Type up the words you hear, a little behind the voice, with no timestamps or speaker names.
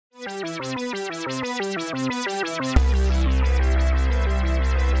Hello,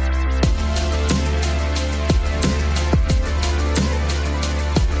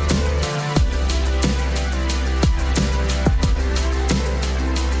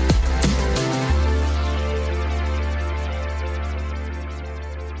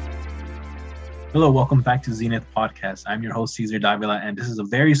 welcome back to Zenith Podcast. I'm your host, Cesar Davila, and this is a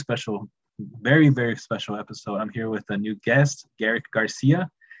very special, very special episode. I'm here with a new guest, Garrick Garcia.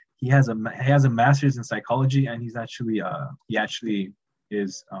 He has a master's in psychology, and he actually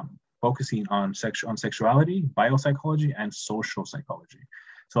is focusing on sexuality, biopsychology, and social psychology.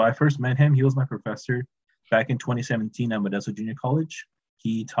 So I first met him. He was my professor back in 2017 at Modesto Junior College.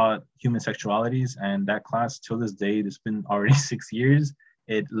 He taught human sexualities, and that class till this day, it's been already 6 years.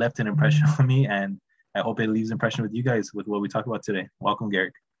 It left an impression on me, and I hope it leaves an impression with you guys with what we talk about today. Welcome,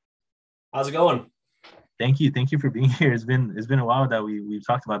 Garrick. How's it going? Thank you for being here. It's been a while that we've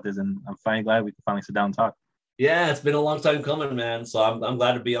talked about this, and I'm finally glad we can finally sit down and talk. Yeah, it's been a long time coming, man. So I'm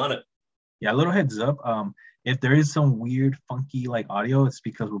glad to be on it. Yeah, a little heads up. If there is some weird, funky like audio, it's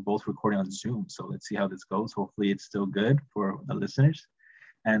because we're both recording on Zoom. So let's see how this goes. Hopefully, it's still good for the listeners.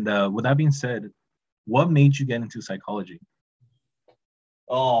 And with that being said, what made you get into psychology?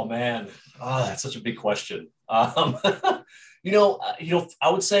 Oh man, that's such a big question. I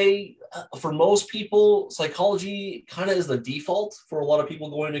would say for most people, psychology kind of is the default for a lot of people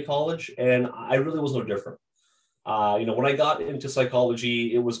going to college, and I really was no different. When I got into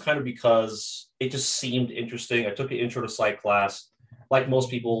psychology, it was kind of because it just seemed interesting. I took an intro to psych class, like most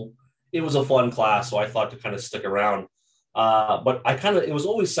people. It was a fun class, so I thought to kind of stick around. But it was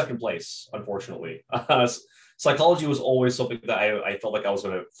always second place, unfortunately. Psychology was always something that I felt like I was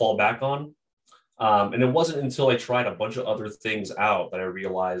going to fall back on. And it wasn't until I tried a bunch of other things out that I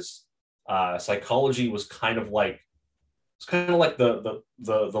realized psychology was kind of like the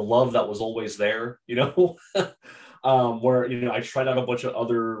love that was always there, where, I tried out a bunch of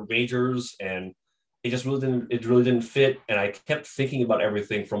other majors and it really didn't fit. And I kept thinking about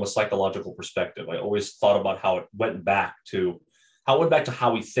everything from a psychological perspective. I always thought about how it went back to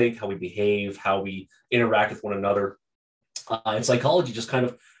how we think, how we behave, how we interact with one another. And psychology just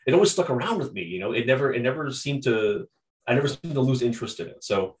it always stuck around with me. I never seemed to lose interest in it.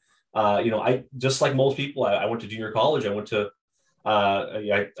 So, I just like most people, I went to junior college. I went to a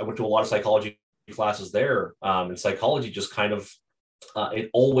lot of psychology classes there. And psychology just it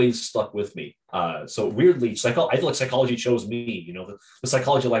always stuck with me. So weirdly, I feel like psychology chose me. The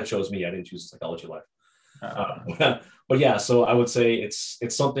psychology life chose me. I didn't choose the psychology life. But yeah, so I would say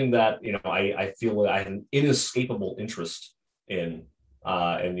it's something that I feel that I have an inescapable interest in,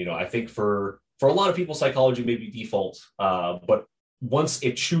 and I think for a lot of people, psychology may be default, but once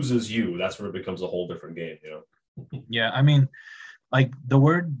it chooses you, that's when it becomes a whole different game. Yeah, I mean, like the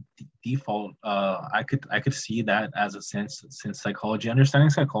word default, I could see that as a sense, since understanding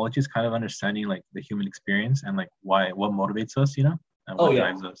psychology is kind of understanding like the human experience and like what motivates us, and what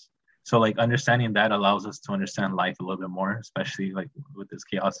drives us. So like understanding that allows us to understand life a little bit more, especially like with this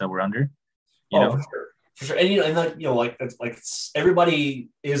chaos that we're under. For sure. And everybody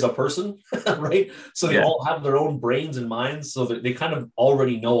is a person, right? So they all have their own brains and minds, so that they kind of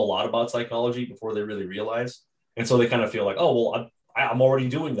already know a lot about psychology before they really realize. And so they kind of feel like, oh, well, I'm already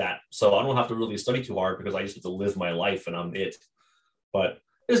doing that, so I don't have to really study too hard because I just have to live my life and I'm it. But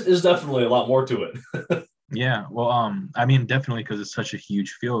there's definitely a lot more to it. Yeah, well, I mean, definitely, because it's such a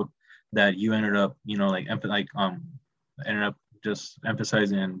huge field that you ended up, ended up just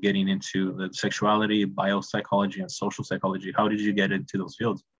emphasizing and getting into the sexuality, biopsychology, and social psychology. How did you get into those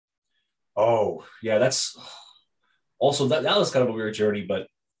fields? Oh, yeah, that's also that was kind of a weird journey, but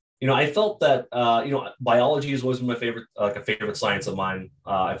I felt that biology has always been my favorite, like a favorite science of mine.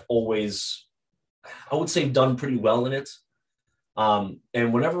 I've always, I would say, done pretty well in it.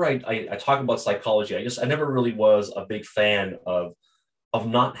 And whenever I talk about psychology, I never really was a big fan of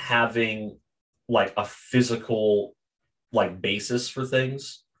not having like a physical like basis for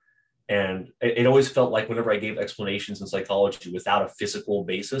things. And it always felt like whenever I gave explanations in psychology without a physical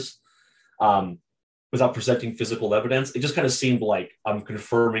basis, without presenting physical evidence, it just kind of seemed like I'm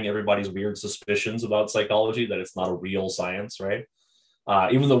confirming everybody's weird suspicions about psychology, that it's not a real science, right?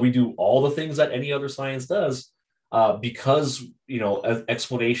 Even though we do all the things that any other science does, because,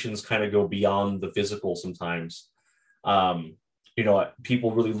 explanations kind of go beyond the physical sometimes.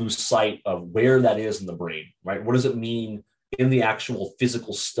 People really lose sight of where that is in the brain, right? What does it mean in the actual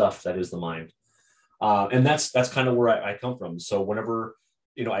physical stuff that is the mind? And that's kind of where I come from. So whenever,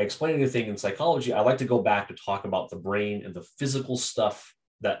 I explain anything in psychology, I like to go back to talk about the brain and the physical stuff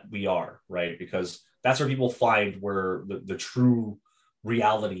that we are, right? Because that's where people find where the true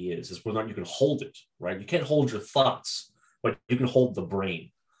reality is whether or not you can hold it, right? You can't hold your thoughts, but you can hold the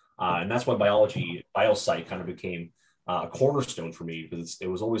brain. And that's why biopsych kind of became a cornerstone for me, because it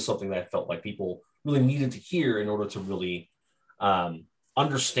was always something that I felt like people really needed to hear in order to really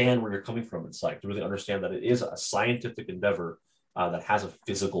understand where you're coming from in psych, to really understand that it is a scientific endeavor that has a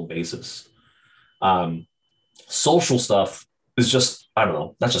physical basis. Social stuff is just, I don't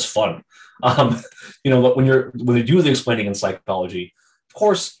know, that's just fun. But when you do the explaining in psychology, of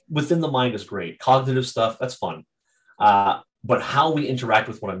course, within the mind is great. Cognitive stuff, that's fun. But how we interact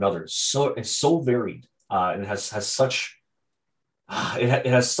with one another is so varied, and it has such it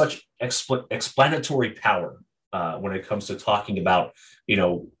has such explanatory power when it comes to talking about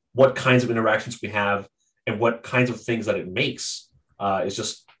what kinds of interactions we have and what kinds of things that it makes. It's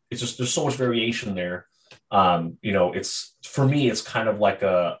just there's so much variation there. It's, for me, it's kind of like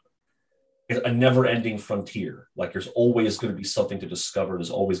a never-ending frontier. Like, there's always going to be something to discover. There's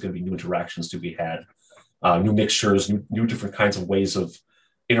always going to be new interactions to be had, new mixtures, new different kinds of ways of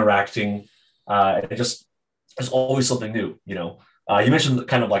interacting. There's always something new. You mentioned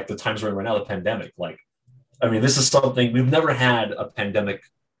kind of like the times we're in right now, the pandemic. Like, I mean, this is something we've never had a pandemic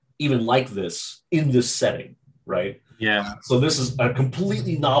even like this in this setting, right? Yeah. So this is a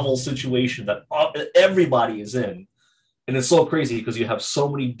completely novel situation that everybody is in. And it's so crazy because you have so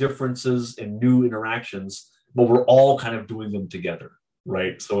many differences and new interactions, but we're all kind of doing them together,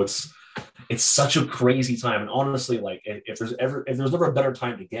 right? So it's such a crazy time. And honestly, like, if there's never a better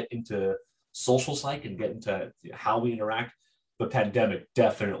time to get into social psych and get into how we interact, the pandemic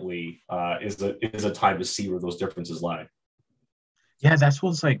definitely is a time to see where those differences lie. Yeah, that's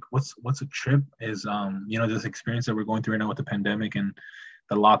what's like. What's a trip is this experience that we're going through right now with the pandemic and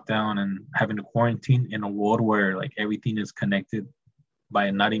the lockdown and having to quarantine in a world where like everything is connected by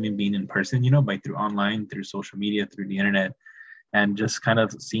not even being in person, by through online, through social media, through the internet, and just kind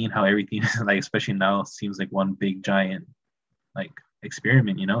of seeing how everything like, especially now, seems like one big giant like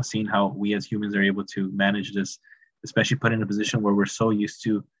experiment. Seeing how we as humans are able to manage this, especially put in a position where we're so used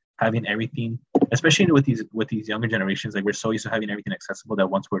to having everything, especially with these younger generations, like we're so used to having everything accessible that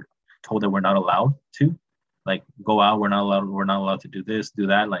once we're told that we're not allowed to like go out, we're not allowed to do this, do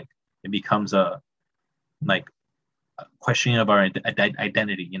that, like it becomes a questioning of our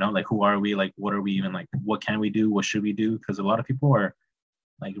identity, like who are we, like what are we even, like what can we do, what should we do, because a lot of people are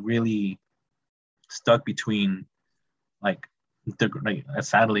like really stuck between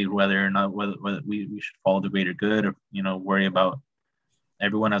sadly whether or not whether we should follow the greater good or worry about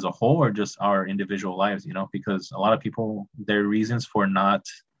everyone as a whole or just our individual lives, because a lot of people, their reasons for not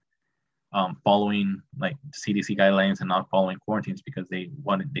following like CDC guidelines and not following quarantines because they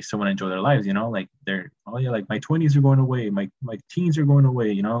still want to enjoy their lives, like they're, oh yeah, like my 20s are going away, my teens are going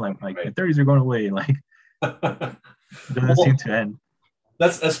away, like my 30s are going away, like doesn't seem to end.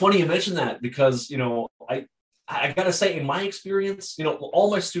 That's funny you mentioned that, because I gotta say, in my experience,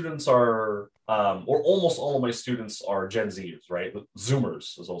 all my students are, or almost all of my students are Gen Zers, right?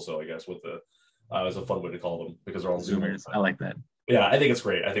 Zoomers is also, I guess, with the is a fun way to call them, because they're all Zoomers. I like that. Yeah, I think it's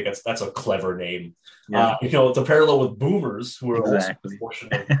great. I think that's a clever name. Yeah. It's a parallel with Boomers, who are exactly. also a portion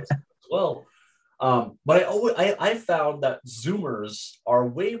of this as well. But I found that Zoomers are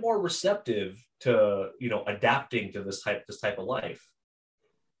way more receptive to adapting to this type of life.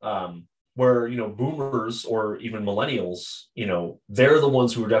 Where Boomers or even millennials, they're the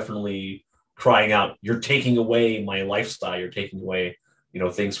ones who are definitely crying out, "You're taking away my lifestyle. You're taking away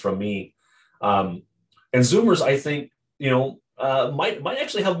things from me." And Zoomers, I think, might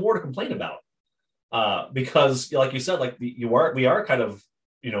actually have more to complain about, because, like you said, like we are kind of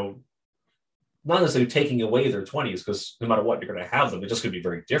not necessarily taking away their 20s, because no matter what, you're going to have them. It's just going to be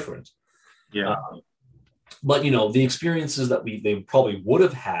very different. Yeah. But the experiences that they probably would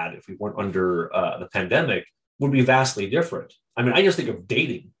have had if we weren't under the pandemic would be vastly different. I mean, I just think of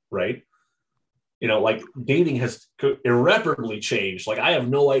dating, right? Like dating has irreparably changed. Like, I have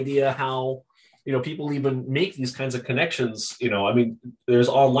no idea how people even make these kinds of connections. I mean, there's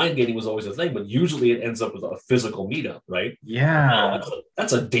online dating was always a thing, but usually it ends up with a physical meetup, right? Yeah.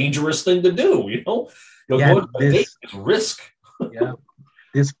 That's a dangerous thing to do. Yeah, going to a date is risk. Yeah.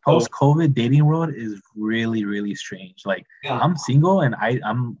 This post-COVID dating world is really, really strange. Like, yeah. I'm single and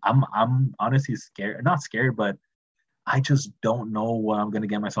I'm honestly scared, not scared, but I just don't know what I'm gonna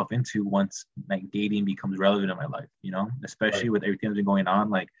get myself into once like dating becomes relevant in my life, especially with everything that's been going on.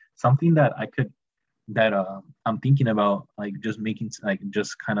 Like, something that I'm thinking about, like just making, like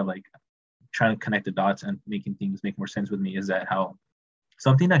just kind of like trying to connect the dots and making things make more sense with me, is that how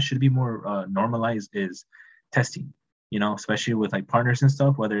something that should be more normalized is testing, especially with like partners and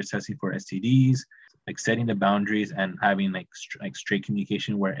stuff, whether it's testing for STDs, like setting the boundaries and having like straight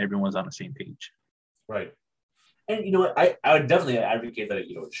communication where everyone's on the same page. Right. And you know what, I would definitely advocate that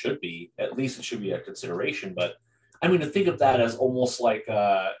it should be, at least it should be a consideration. But I mean, to think of that as almost like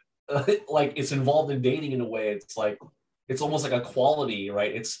like it's involved in dating in a way, it's almost like a quality,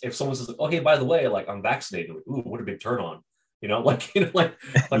 right? It's if someone says, "Oh, hey, by the way, like I'm vaccinated," like, ooh, what a big turn on, like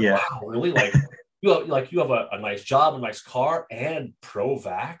Yeah. wow, really? You have a nice job, a nice car, and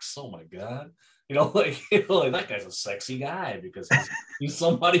pro-vax. Oh my god, like that guy's a sexy guy because he's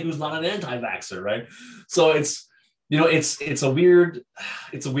somebody who's not an anti-vaxxer, right? So it's a weird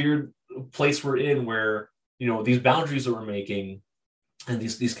place we're in where these boundaries that we're making and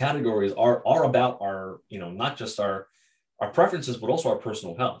these categories are about our not just our preferences but also our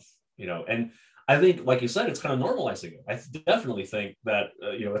personal health, and I think, like you said, it's kind of normalizing it. I definitely think that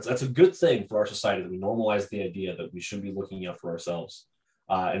that's a good thing for our society, that we normalize the idea that we should be looking out for ourselves,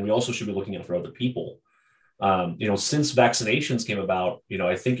 and we also should be looking out for other people. Since vaccinations came about,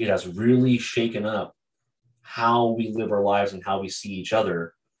 I think it has really shaken up how we live our lives and how we see each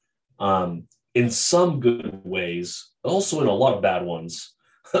other, in some good ways, also in a lot of bad ones.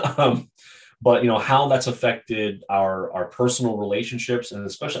 But how that's affected our personal relationships and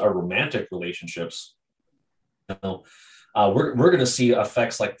especially our romantic relationships. We're going to see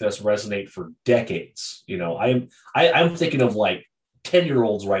effects like this resonate for decades. I'm thinking of like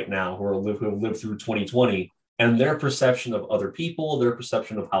 10-year-olds right now who have lived through 2020, and their perception of other people, their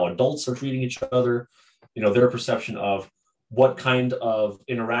perception of how adults are treating each other, their perception of what kind of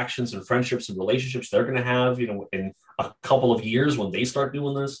interactions and friendships and relationships they're going to have, in a couple of years when they start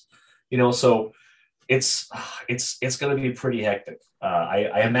doing this, so it's going to be pretty hectic.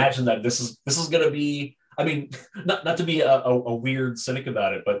 I imagine that this is going to be, I mean, not to be a weird cynic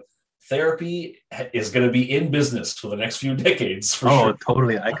about it, but therapy is going to be in business for the next few decades for sure.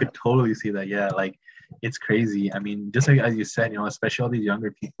 Totally. I could totally see that. Yeah. Like, it's crazy. I mean, just like as you said, especially all these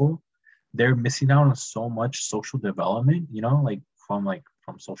younger people, they're missing out on so much social development,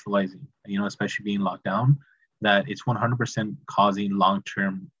 from socializing, especially being locked down, that it's 100% causing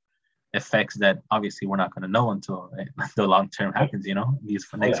long-term effects that obviously we're not going to know until the long-term happens, these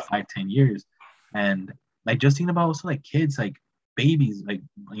for next 5-10 years. And like, just thinking about also like kids, like babies, like,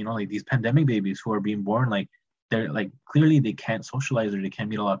 like these pandemic babies who are being born, like they're like, clearly they can't socialize or they can't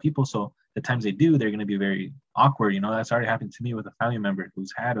meet a lot of people. So the times they do, they're going to be very awkward. That's already happened to me with a family member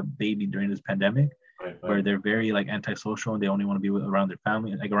who's had a baby during this pandemic, Right. where they're very like antisocial and they only want to be around their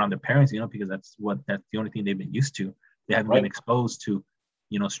family, like around their parents, because that's the only thing they've been used to. They haven't been exposed to,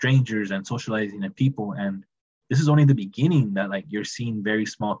 strangers and socializing and people. And this is only the beginning, that like you're seeing very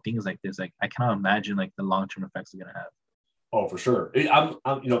small things like this. Like, I cannot imagine like the long-term effects it's going to have. Oh, for sure. I'm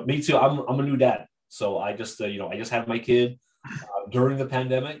me too. I'm a new dad. So I just had my kid during the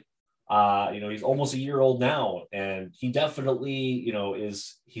pandemic. He's almost a year old now, and he definitely,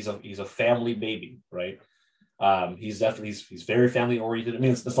 he's a family baby, right? He's very family oriented. I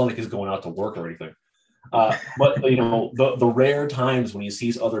mean, it's not like he's going out to work or anything. But the rare times when he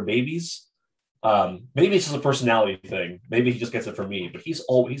sees other babies, maybe it's just a personality thing. Maybe he just gets it from me, but he's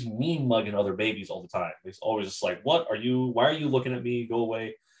mean mugging other babies all the time. He's always just like, why are you looking at me? Go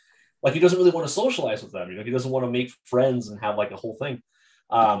away. Like, he doesn't really want to socialize with them. He doesn't want to make friends and have like a whole thing.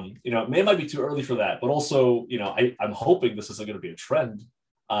 It might be too early for that, but also, I'm hoping this isn't going to be a trend,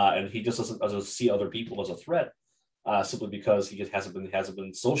 and he just doesn't see other people as a threat, simply because he just hasn't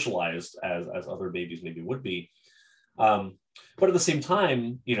been socialized as other babies maybe would be. But at the same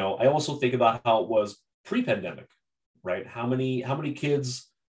time, I also think about how it was pre-pandemic, right? How many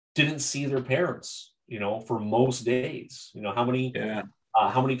kids didn't see their parents, for most days? How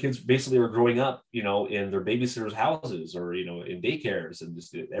many kids basically are growing up, in their babysitters' houses or, in daycares, and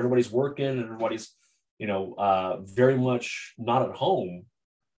just everybody's working and everybody's, very much not at home.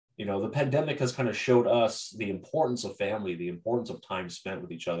 The pandemic has kind of showed us the importance of family, the importance of time spent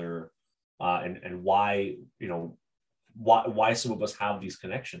with each other, and why, why some of us have these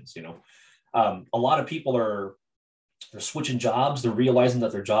connections. A lot of people they're switching jobs. They're realizing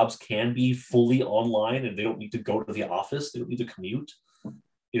that their jobs can be fully online and they don't need to go to the office. They don't need to commute.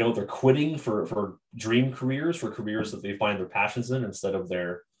 They're quitting for dream careers, for careers that they find their passions in, instead of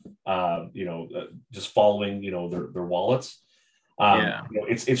their, just following, their wallets.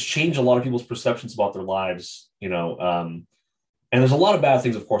 It's changed a lot of people's perceptions about their lives, and there's a lot of bad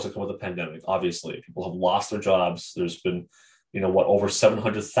things, of course, that come with the pandemic. Obviously, people have lost their jobs. There's been, over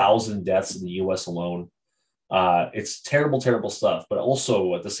 700,000 deaths in the U.S. alone. It's terrible, terrible stuff. But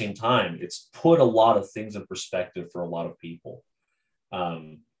also at the same time, it's put a lot of things in perspective for a lot of people.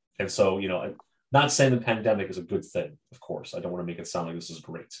 And so, not saying the pandemic is a good thing, of course. I don't want to make it sound like this is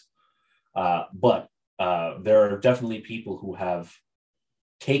great. But there are definitely people who have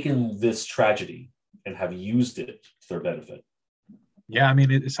taken this tragedy and have used it to their benefit. Yeah, I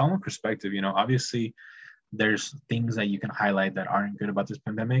mean, it's all in perspective. Obviously, there's things that you can highlight that aren't good about this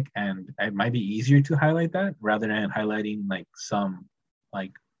pandemic, and it might be easier to highlight that rather than highlighting like some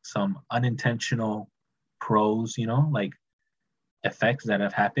unintentional pros, like effects that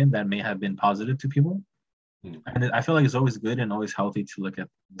have happened that may have been positive to people. And I feel like it's always good and always healthy to look at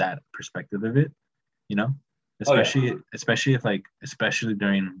that perspective of it, you know, especially if especially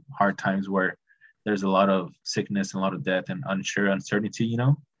during hard times where there's a lot of sickness and a lot of death and uncertainty,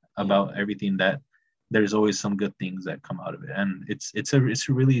 about everything, that there's always some good things that come out of it. And it's a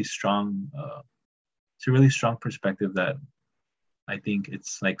really strong perspective that I think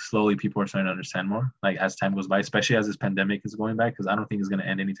it's like slowly people are starting to understand more, like as time goes by, especially as this pandemic is going by, because I don't think it's going to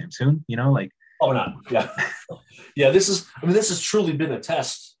end anytime soon, like. Oh, not. Yeah. Yeah. This has truly been a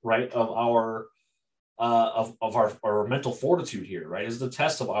test, right, of our our mental fortitude here, right? Is the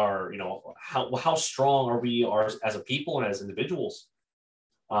test of our, how strong are we as a people and as individuals.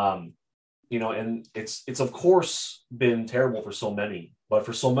 And it's of course been terrible for so many, but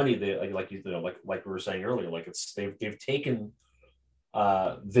for so many, they like we were saying earlier, like they've taken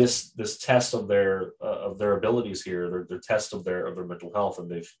this test of their abilities here, their test of their mental health, and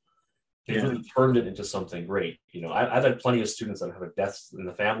they've really turned it into something great. I've had plenty of students that have had deaths in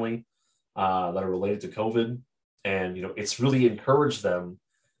the family that are related to COVID, and it's really encouraged them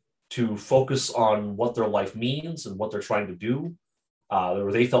to focus on what their life means and what they're trying to do.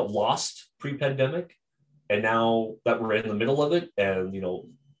 Where they felt lost pre-pandemic, and now that we're in the middle of it, and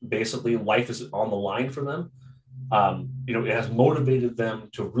basically life is on the line for them. It has motivated them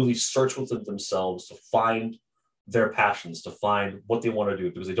to really search within themselves to find their passions, to find what they want to do,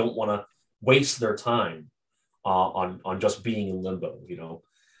 because they don't want to waste their time on just being in limbo.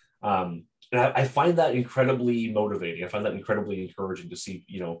 And I find that incredibly motivating. I find that incredibly encouraging to see,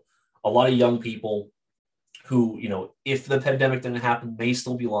 a lot of young people who, if the pandemic didn't happen, may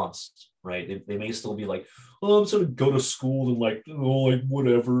still be lost, right? They may still be like, oh, I'm just going to go to school and like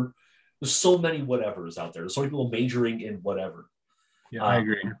whatever. There's so many whatevers out there. There's so many people majoring in whatever. Yeah, I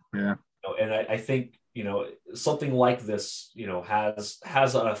agree. Yeah. And I think, something like this, has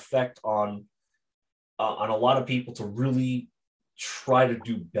an effect on a lot of people to really try to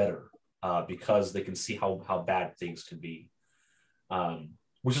do better, because they can see how bad things can be,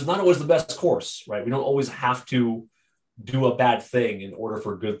 which is not always the best course, right? We don't always have to do a bad thing in order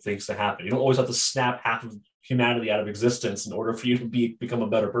for good things to happen. You don't always have to snap half of humanity out of existence in order for you to become a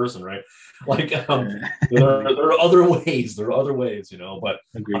better person, right? Like there are other ways. But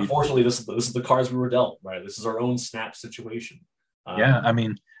Agreed. Unfortunately, this is the cards we were dealt, right? This is our own snap situation. Yeah, I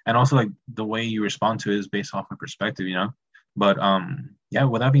mean, and also like the way you respond to it is based off of perspective, But yeah,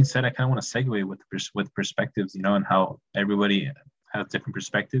 with that being said, I kind of want to segue with perspectives, and how everybody has different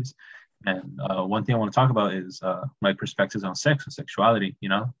perspectives. And one thing I want to talk about is my perspectives on sex and sexuality,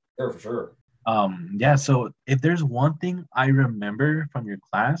 Sure, for sure. Yeah, so if there's one thing I remember from your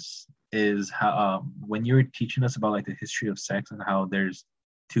class is how when you were teaching us about like the history of sex and how there was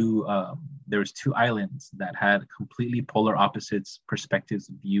two islands that had completely polar opposites perspectives,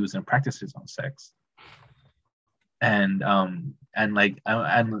 views, and practices on sex. And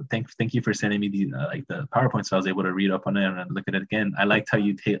thank you for sending me the PowerPoint, so I was able to read up on it and look at it again. I liked how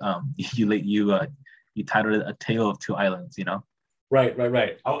you titled it "A Tale of Two Islands." Right.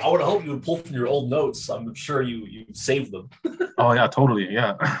 I would hope you would pull from your old notes. I'm sure you saved them. Oh yeah, totally.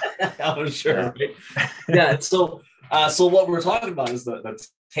 Yeah. I'm sure. Yeah. Right? Yeah. So what we're talking about is the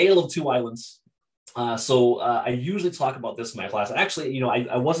Tale of Two Islands. I usually talk about this in my class. Actually,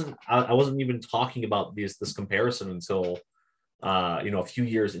 I wasn't even talking about this comparison until a few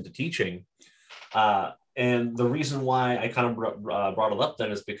years into teaching. And the reason why I kind of brought it up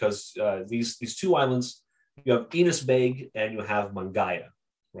then is because these two islands, you have Enos Bay and you have Mangaya,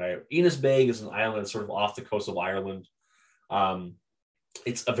 right? Enos Bay is an island sort of off the coast of Ireland.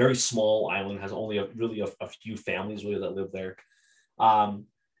 It's a very small island, has only a few families really that live there.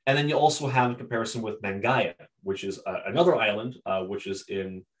 And then you also have a comparison with Mangaya, which is another island, which is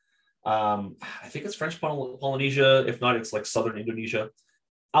in, I think it's French Polynesia. If not, it's like southern Indonesia,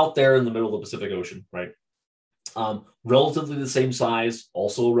 out there in the middle of the Pacific Ocean, right? Relatively the same size,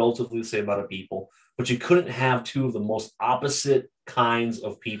 also relatively the same amount of people, but you couldn't have two of the most opposite kinds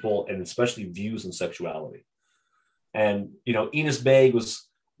of people, and especially views and sexuality. And, Enos Bay was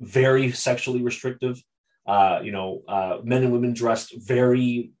very sexually restrictive. Men and women dressed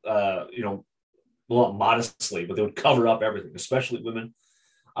very, modestly, but they would cover up everything, especially women.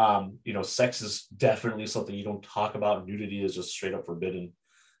 Sex is definitely something you don't talk about. Nudity is just straight up forbidden.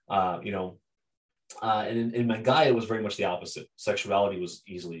 And in Mangaya, it was very much the opposite. Sexuality was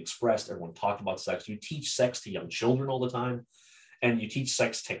easily expressed. Everyone talked about sex. You teach sex to young children all the time, and you teach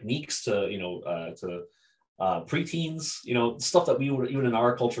sex techniques to preteens. Stuff that we would, even in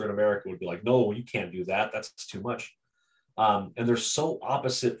our culture in America, would be like, no, you can't do that. That's too much. And they're so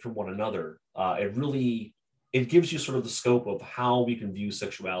opposite from one another. It gives you sort of the scope of how we can view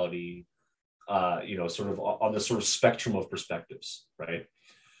sexuality. Sort of on this sort of spectrum of perspectives, right?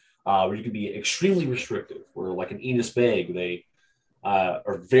 Where you can be extremely restrictive, where like in Enos Beg, they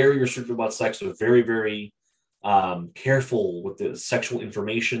are very restrictive about sex. They're very, very careful with the sexual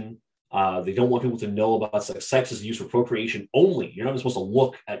information. They don't want people to know about sex. Sex is used for procreation only. You're not supposed to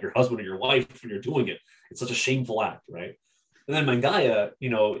look at your husband or your wife when you're doing it. It's such a shameful act, right? And then Mangaya,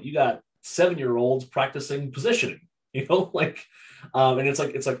 you got 7-year-olds practicing positioning, and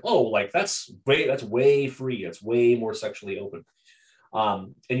it's like, oh, like that's way free. It's way more sexually open.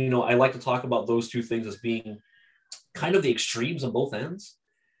 I like to talk about those two things as being kind of the extremes on both ends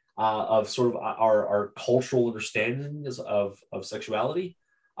of sort of our cultural understandings of sexuality,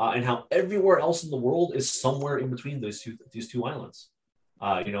 and how everywhere else in the world is somewhere in between these two islands.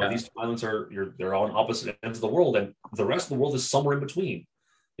 These two islands they're on opposite ends of the world, and the rest of the world is somewhere in between.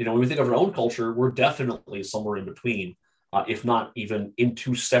 When we think of our own culture, we're definitely somewhere in between, if not even in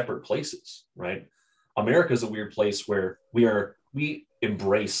two separate places, right? America is a weird place where we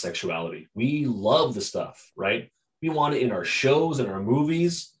embrace sexuality. We love the stuff, right? We want it in our shows and our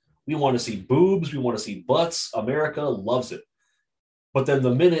movies. We want to see boobs. We want to see butts. America loves it. But then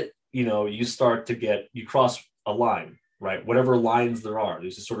the minute, you cross a line, right? Whatever lines there are,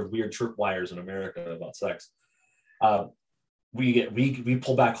 there's this sort of weird tripwires in America about sex. We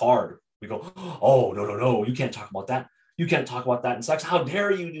pull back hard. We go, oh, no, you can't talk about that. You can't talk about that in sex. How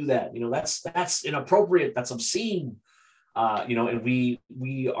dare you do that? That's inappropriate. That's obscene. And we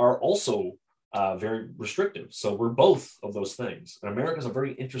are also very restrictive. So we're both of those things. And America is a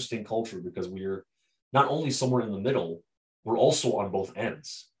very interesting culture because we're not only somewhere in the middle, we're also on both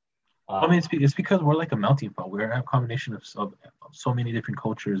ends. It's because we're like a melting pot. We're a combination of so many different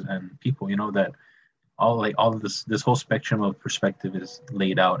cultures and people, that all of this whole spectrum of perspective is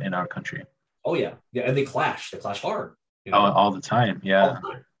laid out in our country. Oh yeah. And they clash hard. All the time. Yeah. All the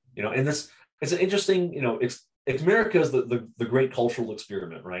time. And this, it's an interesting, America is the great cultural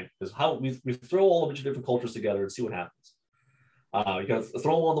experiment, right? Is how we throw all a bunch of different cultures together and see what happens. You got to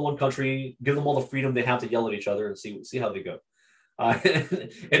throw them all into one country, give them all the freedom they have to yell at each other, and see how they go.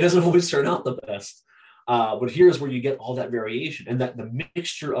 It doesn't always turn out the best, but here's where you get all that variation, and that the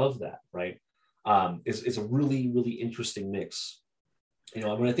mixture of that, right, is a really, really interesting mix.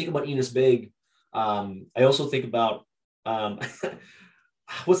 When I think about Enos Beg, I also think about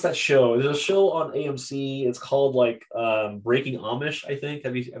what's that show? There's a show on AMC. It's called like Breaking Amish, I think.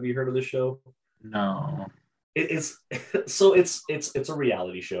 Have you heard of this show? No. It's a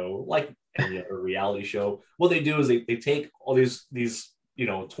reality show, like any other reality show. What they do is they take all these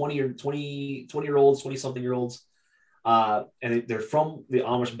 20-year-olds, 20-something-year-olds, and they're from the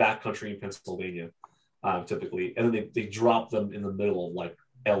Amish backcountry in Pennsylvania, typically, and then they drop them in the middle of like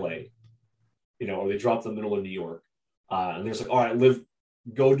LA, or they drop them in the middle of New York, and they're just like, all right,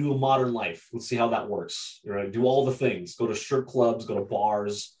 go do a modern life. Let's see how that works. Right? Do all the things. Go to strip clubs. Go to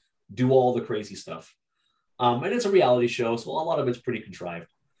bars. Do all the crazy stuff. And it's a reality show, so a lot of it's pretty contrived.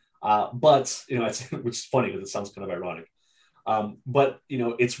 But which is funny because it sounds kind of ironic. But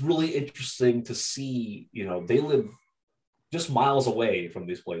it's really interesting to see. They live just miles away from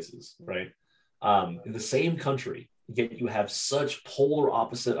these places, right? In the same country, yet you have such polar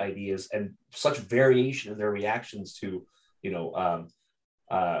opposite ideas and such variation in their reactions to the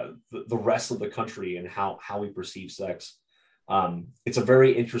rest of the country and how we perceive sex. It's a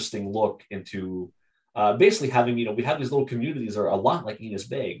very interesting look into basically having, we have these little communities that are a lot like Enos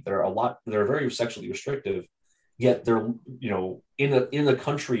Beg. They're very sexually restrictive, yet they're, in a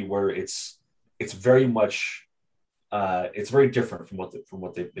country where it's very much, it's very different from what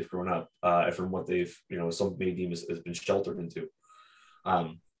they've grown up, and from what they've, some may deem has been sheltered into.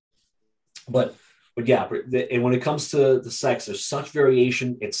 But and when it comes to the sex, there's such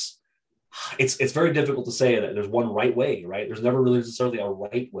variation. It's very difficult to say that there's one right way, right? There's never really necessarily a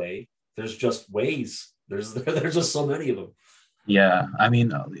right way. There's just ways. There's just so many of them. Yeah, I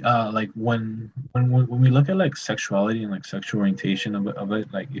mean, like when we look at like sexuality and like sexual orientation of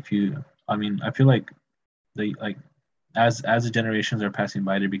it, like I feel like they like as the generations are passing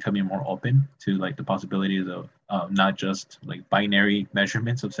by, they're becoming more open to like the possibilities of not just like binary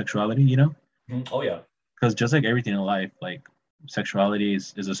measurements of sexuality, Oh yeah. Because just like everything in life, like sexuality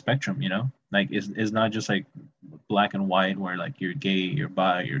is a spectrum, like is not just like black and white where like you're gay, you're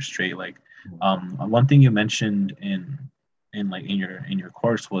bi, you're straight. Like One thing you mentioned in your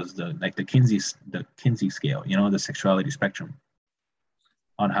course was the Kinsey scale, you know, the sexuality spectrum,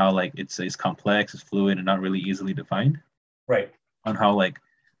 on how like it's complex, it's fluid, and not really easily defined. Right. On how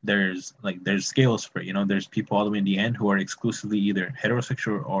there's scales for it, you know, there's people all the way in the end who are exclusively either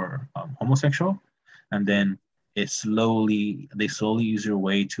heterosexual or homosexual, and then they slowly use their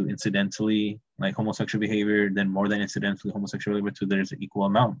way to incidentally like homosexual behavior, then more than incidentally homosexual behavior, to there's an equal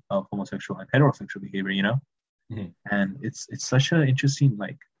amount of homosexual and heterosexual behavior, you know. Mm-hmm. And it's such an interesting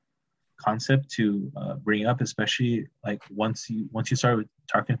like concept to bring up, especially like once you start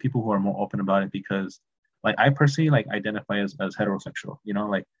talking to people who are more open about it, because like I personally like identify as heterosexual, you know,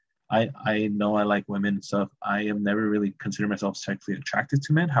 like I know I like women and stuff. I am never really considered myself sexually attracted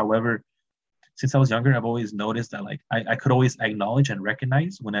to men. However, since I was younger, I've always noticed that like I could always acknowledge and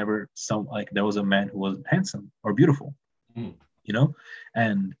recognize whenever some like there was a man who was handsome or beautiful, Mm-hmm. you know.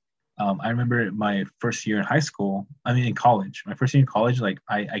 And I remember my first year in high school, I mean in college, my first year in college, like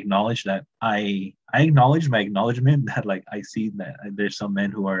I acknowledged that I acknowledge my acknowledgement that like I see that there's some men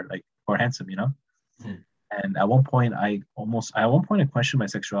who are like who are handsome, you know. Mm-hmm. And at one point I questioned my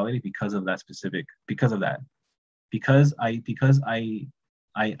sexuality because of that specific because of that because I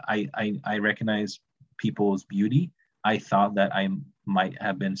recognize people's beauty. I thought that I might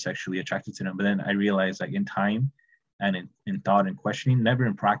have been sexually attracted to them, but then I realized, like in time, and in thought and questioning, never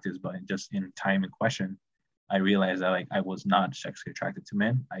in practice, but just in time and question, I realized that like I was not sexually attracted to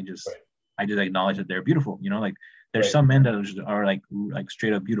men. Right. I just acknowledge that they're beautiful. You know, like there's Right. some men that are like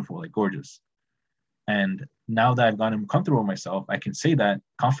straight up beautiful, like gorgeous. And now that I've gotten comfortable with myself, I can say that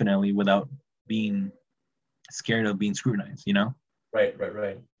confidently without being scared of being scrutinized. You know. Right. Right.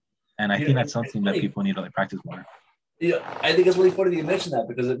 Right. And I You know, think that's it's something that funny. people need to like practice more. Yeah, I think it's really funny that you mentioned that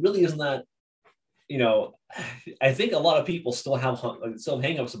because it really isn't that. You know, I think a lot of people still have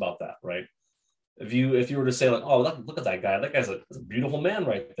hangups about that, right? If you were to say like, oh, look at that guy, that guy's a beautiful man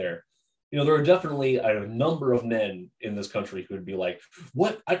right there. You know, there are definitely a number of men in this country who would be like,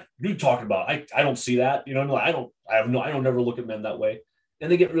 what are you talking about? I don't see that. You know, I don't never look at men that way. And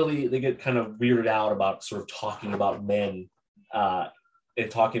they get kind of weirded out about sort of talking about men uh,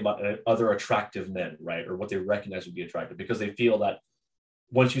 and talking about other attractive men, right? Or what they recognize would be attractive because they feel that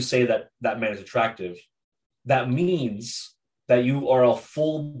once you say that that man is attractive, that means that you are a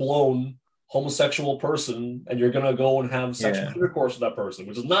full-blown homosexual person and you're going to go and have sexual Yeah. intercourse with that person,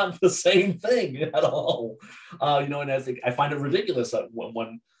 which is not the same thing at all. You know, and I find it ridiculous that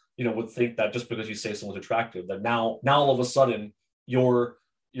one you know would think that just because you say someone's attractive, that now all of a sudden you're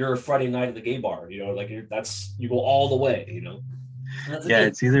a Friday night at the gay bar. You know, like you go all the way. You know, and that's Yeah, again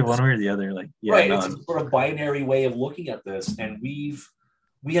it's either one way or the other. Like, yeah, right. no, It's a sort of binary way of looking at this, and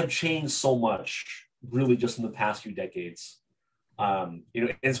we have changed so much really just in the past few decades. You know,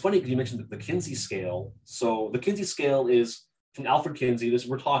 and it's funny because you mentioned the Kinsey scale. So the Kinsey scale is from Alfred Kinsey.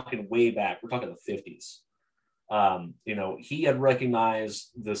 We're talking way back. We're talking the 50s. You know, he had recognized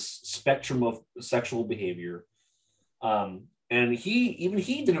this spectrum of sexual behavior. And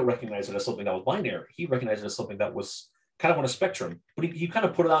he didn't recognize it as something that was binary. He recognized it as something that was kind of on a spectrum, but he kind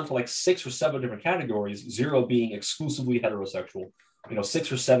of put it onto like 6 or 7 different categories, 0 being exclusively heterosexual, you know,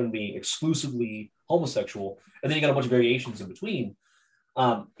 6 or 7 being exclusively homosexual, and then you got a bunch of variations in between.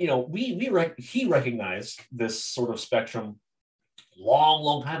 You know, he recognized this sort of spectrum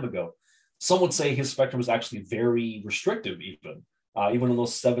long time ago. Some would say his spectrum is actually very restrictive, even on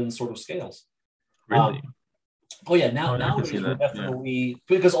those 7 sort of scales. Um, really. Oh yeah, Oh, I can see nowadays we're that. Yeah. definitely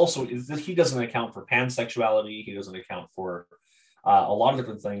because also he doesn't account for pansexuality. He doesn't account for a lot of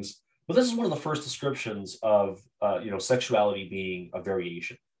different things. But this is one of the first descriptions of you know sexuality being a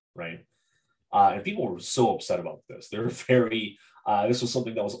variation, right? And people were so upset about this. They're very this was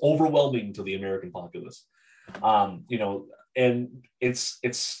something that was overwhelming to the American populace. You know, and it's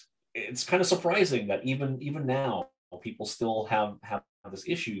kind of surprising that even now people still have this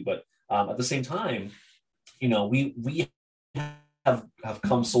issue, but at the same time you know, we have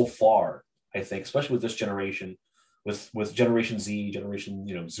come so far, I think, especially with this generation, with Generation Z, Generation,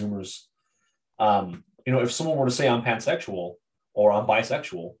 you know, Zoomers. You know, if someone were to say I'm pansexual or I'm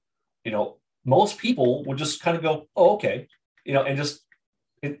bisexual, you know, most people would just kind of go, oh, okay, you know, and just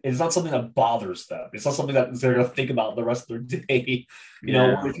it's not something that bothers them. It's not something that they're going to think about the rest of their day. You know,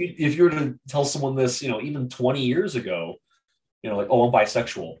 Yeah. if you were to tell someone this, you know, even 20 years ago, you know, like, oh, I'm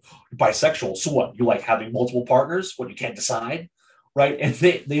bisexual. Bisexual. So what? You like having multiple partners? What you can't decide, right? And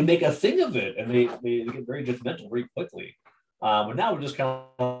they make a thing of it, and they get very judgmental very quickly. But now we're just kind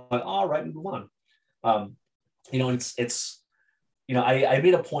of like, all right, we move on. You know, it's you know, I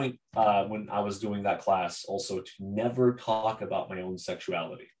made a point when I was doing that class also to never talk about my own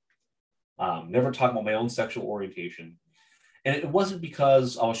sexuality. Never talked about my own sexual orientation. And it wasn't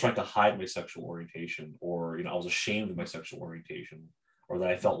because I was trying to hide my sexual orientation, or I was ashamed of my sexual orientation, or that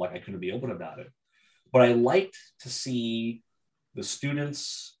I felt like I couldn't be open about it. But I liked to see the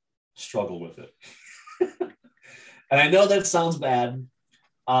students struggle with it. And I know that sounds bad,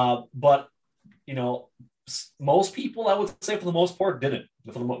 but most people, I would say, for the most part, didn't.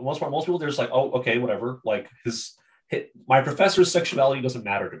 For the most part, most people, they're just like, oh, okay, whatever. Like my professor's sexuality doesn't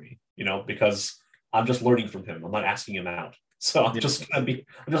matter to me, because I'm just learning from him. I'm not asking him out. So I'm just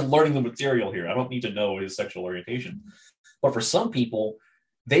learning the material here. I don't need to know his sexual orientation. But for some people,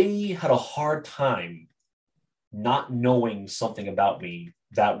 they had a hard time not knowing something about me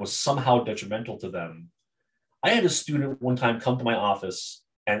that was somehow detrimental to them. I had a student one time come to my office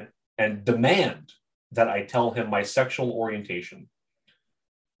and demand that I tell him my sexual orientation.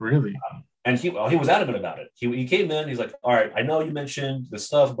 Really? And he was adamant about it. He came in, he's like, all right, I know you mentioned this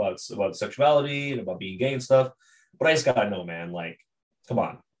stuff about sexuality and about being gay and stuff, but I just gotta know, man, like, come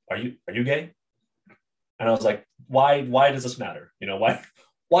on, are you gay? And I was like, why does this matter?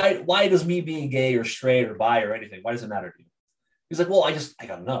 Why does me being gay or straight or bi or anything, why does it matter to you? He's like, well, I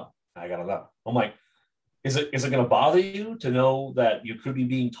gotta know. I'm like, is it gonna bother you to know that you could be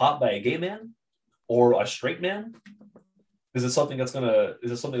being taught by a gay man or a straight man? Is it something that's gonna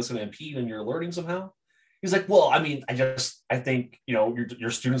impede in your learning somehow? He's like, well, I mean, I think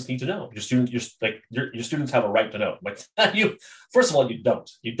your students need to know. Your students have a right to know. Like, first of all, you don't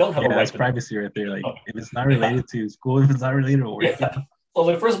have a right. That's to privacy know. right there. Like, if it's not related to school, if it's not related to work. Yeah. Well,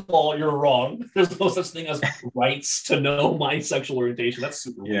 like, first of all, you're wrong. There's no such thing as rights to know my sexual orientation. That's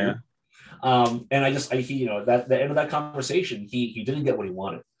super weird. And that the end of that conversation, he didn't get what he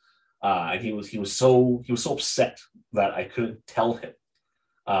wanted. And he was so upset that I couldn't tell him,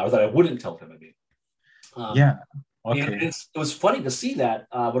 or that I wouldn't tell him. I mean, Okay. It was funny to see that,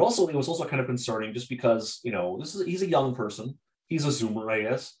 but also it was also kind of concerning, just because he's a young person, he's a Zoomer, I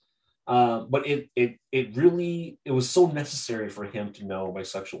guess. But it was so necessary for him to know my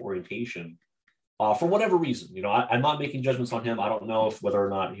sexual orientation, for whatever reason. I'm not making judgments on him. I don't know whether or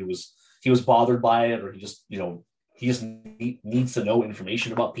not he was bothered by it, or he just needs to know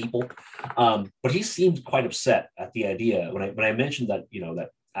information about people. But he seemed quite upset at the idea when I mentioned that that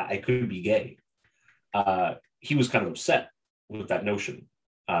I could be gay. He was kind of upset with that notion.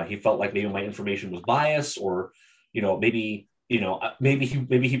 He felt like maybe my information was biased, or maybe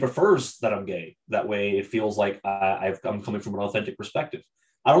he prefers that I'm gay. That way, it feels like I'm coming from an authentic perspective.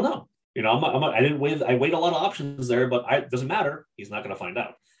 I don't know. I weighed a lot of options there, but it doesn't matter. He's not going to find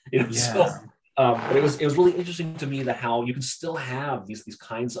out. So. But it was really interesting to me that how you can still have these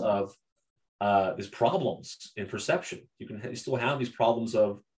kinds of these problems in perception. You still have these problems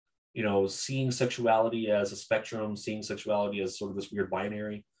of seeing sexuality as a spectrum, seeing sexuality as sort of this weird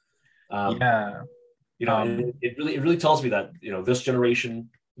binary. And it really tells me that this generation,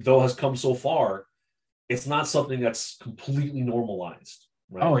 though, has come so far, it's not something that's completely normalized.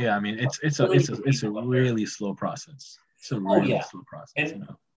 Right? Oh yeah, I mean it's a really slow process. It's a really slow process. And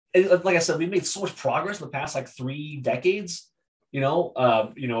like I said, we made so much progress in the past 3 decades.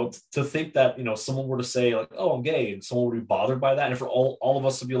 To think that someone were to say like, "Oh, I'm gay," and someone would be bothered by that, and for all of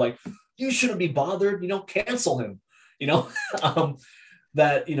us to be like, "You shouldn't be bothered," cancel him.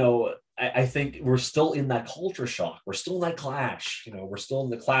 I think we're still in that culture shock. We're still in that clash. We're still in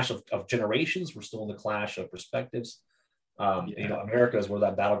the clash of generations. We're still in the clash of perspectives. America is where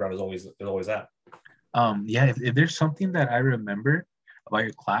that battleground is always at. If there's something that I remember about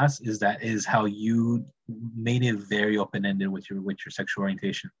your class, is how you made it very open-ended with your sexual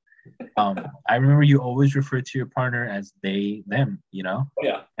orientation. I remember you always referred to your partner as they, them, Oh,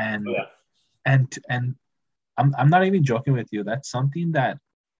 yeah. And I'm not even joking with you. That's something that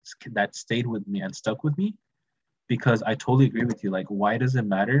stayed with me and stuck with me, because I totally agree with you. Like, why does it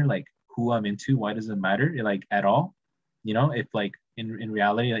matter like who I'm into? Why does it matter like at all? If like in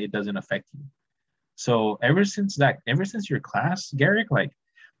reality it doesn't affect you. So ever since your class, Garrick, like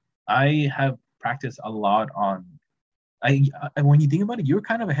I have practiced a lot on. When you think about it, you're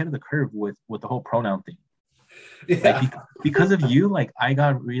kind of ahead of the curve with the whole pronoun thing. Yeah. Like because of you, like I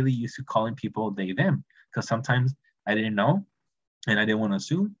got really used to calling people they them, because sometimes I didn't know, and I didn't want to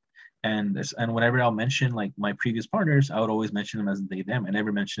assume, and whenever I'll mention like my previous partners, I would always mention them as they them. I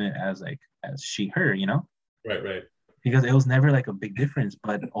never mention it as she her. Right. Because it was never like a big difference.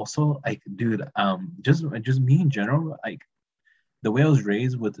 But also like, dude, just me in general, like the way I was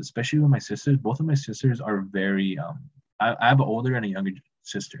raised with, especially with my sisters, both of my sisters are very I have an older and a younger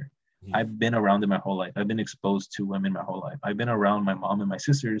sister. Mm-hmm. I've been around them my whole life. I've been exposed to women my whole life. I've been around my mom and my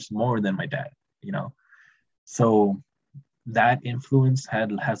sisters more than my dad, So that influence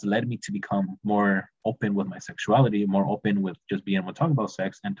has led me to become more open with my sexuality, more open with just being able to talk about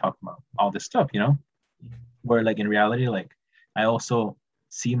sex and talk about all this stuff, where like in reality, like I also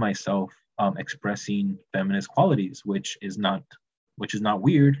see myself expressing feminist qualities, which is not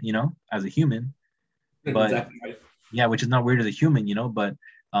weird, as a human, but Exactly right. yeah, which is not weird as a human, but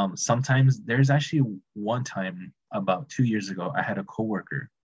sometimes there's actually one time about 2 years ago, I had a coworker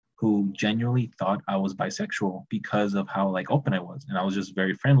who genuinely thought I was bisexual because of how like open I was, and I was just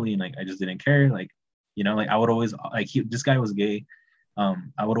very friendly and like I just didn't care, like like I would always like this guy was gay.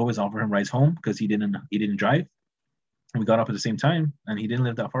 I would always offer him rides home because he didn't drive. And we got off at the same time, and he didn't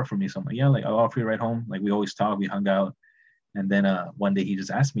live that far from me. So I'm like, yeah, like I'll offer you a ride home. Like we always talk, we hung out, and then one day he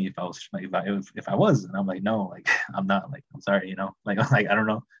just asked me if I was like if I was, and I'm like, no, like I'm not. Like I'm sorry, like like I don't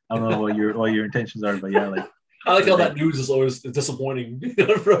know what your intentions are, but yeah, like I like how like that news is always disappointing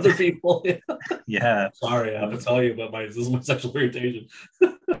for other people. yeah, Sorry, I have to tell you about this is my sexual orientation.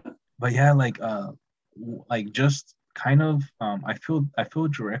 but yeah, like just kind of I feel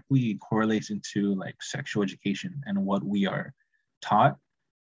directly correlates into like sexual education and what we are taught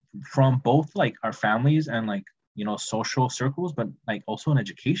from both like our families and like social circles, but like also in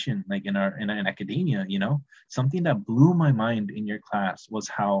education, like in academia. Something that blew my mind in your class was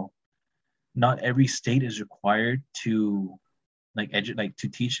how not every state is required to like to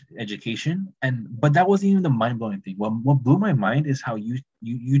teach education, and but that wasn't even the mind-blowing thing. What blew my mind is how you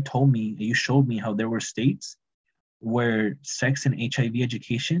showed me how there were states where sex and HIV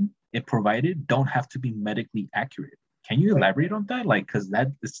education it provided don't have to be medically accurate. Can you Right. elaborate on that? Like, because that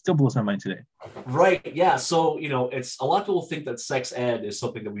it still blows my mind today. Right. Yeah. So, it's a lot of people think that sex ed is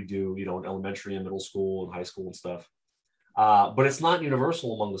something that we do, in elementary and middle school and high school and stuff. But it's not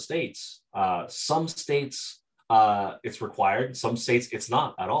universal among the states. Some states it's required, some states it's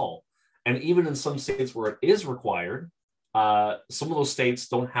not at all. And even in some states where it is required, some of those states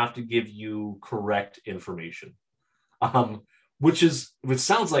don't have to give you correct information, um, which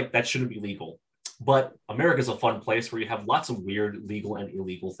sounds like that shouldn't be legal. But America's a fun place where you have lots of weird legal and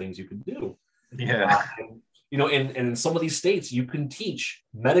illegal things you can do. Yeah. And in some of these states, you can teach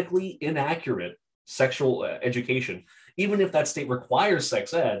medically inaccurate sexual education. Even if that state requires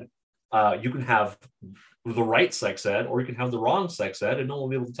sex ed, you can have the right sex ed or you can have the wrong sex ed, and no one will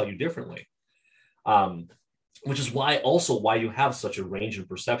be able to tell you differently. Um, which is why you have such a range in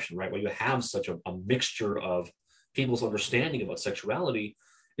perception, right? Why you have such a mixture of people's understanding about sexuality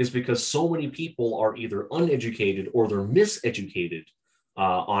is because so many people are either uneducated or they're miseducated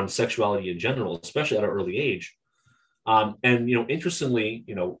on sexuality in general, especially at an early age. And interestingly,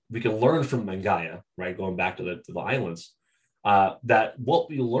 we can learn from Mangaya, right? Going back to the islands, that what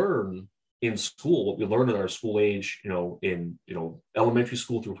we learn in school, what we learn at our school age, in elementary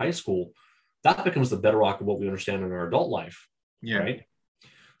school through high school, that becomes the bedrock of what we understand in our adult life, Yeah. right?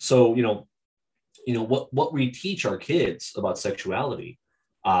 So what we teach our kids about sexuality,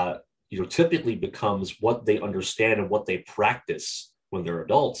 typically becomes what they understand and what they practice when they're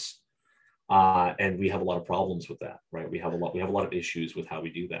adults. And we have a lot of problems with that, right? We have a lot of issues with how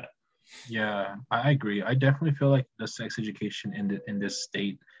we do that. Yeah, I agree. I definitely feel like the sex education in this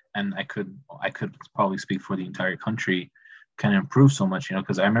state, and I could probably speak for the entire country, can improve so much.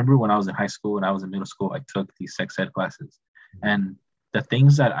 Because I remember when I was in high school and I was in middle school, I took these sex ed classes, and the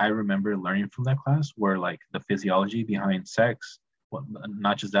things that I remember learning from that class were like the physiology behind sex, well,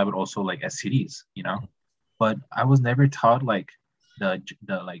 not just that, but also like STDs. But I was never taught like the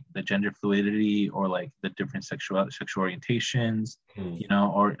gender fluidity or like the different sexual orientations,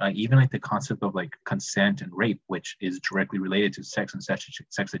 or even like the concept of like consent and rape, which is directly related to sex and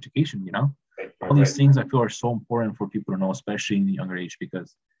sex education. Right, All right, these right. things I feel are so important for people to know, especially in the younger age,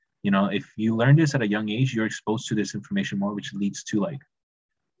 because if you learn this at a young age, you're exposed to this information more, which leads to like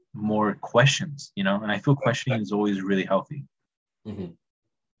more questions. And I feel questioning is always really healthy. Mm-hmm.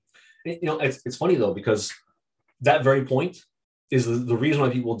 It's funny though, because that very point is the reason why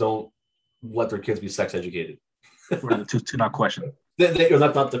people don't let their kids be sex educated. to not question. Or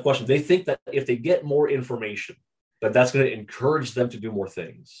not the question. They think that if they get more information, that's going to encourage them to do more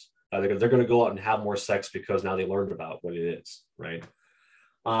things. They're going to go out and have more sex because now they learned about what it is, right?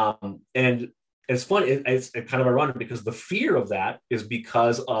 And it's funny. It's kind of ironic because the fear of that is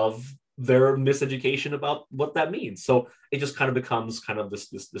because of their miseducation about what that means. So it just kind of becomes kind of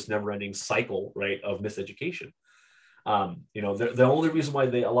this never-ending cycle, right, of miseducation. The only reason why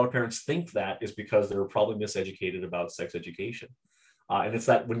a lot of parents think that is because they're probably miseducated about sex education. And it's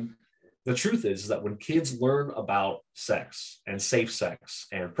that when the truth is that when kids learn about sex and safe sex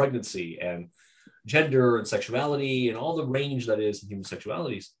and pregnancy and gender and sexuality and all the range that is in human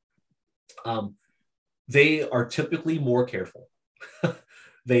sexualities, they are typically more careful.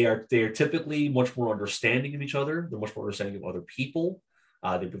 They are typically much more understanding of each other. They're much more understanding of other people.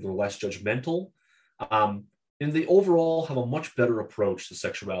 They're less judgmental. And they overall have a much better approach to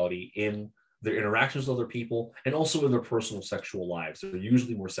sexuality in their interactions with other people and also in their personal sexual lives. They're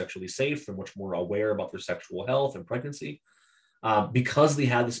usually more sexually safe. They're much more aware about their sexual health and pregnancy because they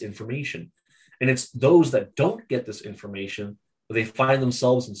have this information. And it's those that don't get this information, they find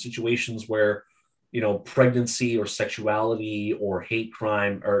themselves in situations where, pregnancy or sexuality or hate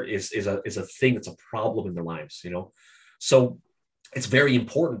crime is a thing that's a problem in their lives. So it's very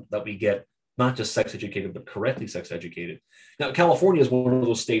important that we get not just sex educated, but correctly sex educated. Now, California is one of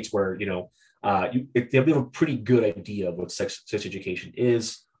those states where, they have a pretty good idea of what sex education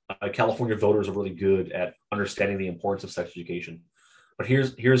is. California voters are really good at understanding the importance of sex education. But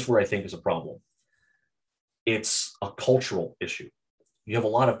here's where I think is a problem. It's a cultural issue. You have a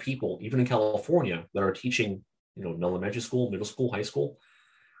lot of people, even in California, that are teaching, in elementary school, middle school, high school,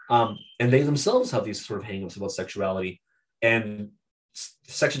 and they themselves have these sort of hangups about sexuality. And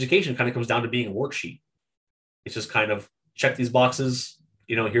sex education kind of comes down to being a worksheet. It's just kind of check these boxes.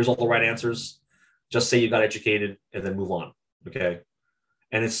 Here's all the right answers. Just say you got educated and then move on. Okay.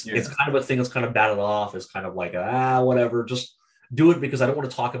 And it's kind of a thing that's kind of batted off as kind of like, whatever, just do it because I don't want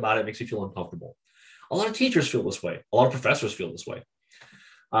to talk about it. It makes me feel uncomfortable. A lot of teachers feel this way. A lot of professors feel this way.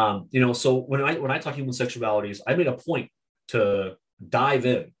 So when I talk human sexualities, I made a point to dive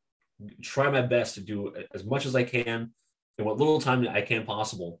in, try my best to do as much as I can in what little time I can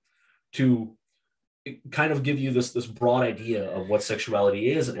possible to kind of give you this broad idea of what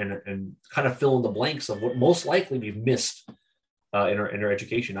sexuality is and kind of fill in the blanks of what most likely we've missed in our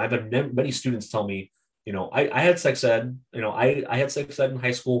education. I've had many students tell me, I had sex ed, I had sex ed in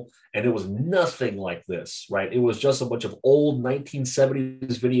high school and it was nothing like this, right? It was just a bunch of old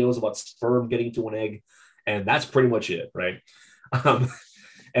 1970s videos about sperm getting to an egg. And that's pretty much it, right?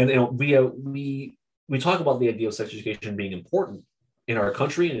 And we talk about the idea of sex education being important in our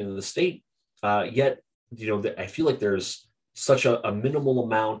country and in the state, yet, I feel like there's such a minimal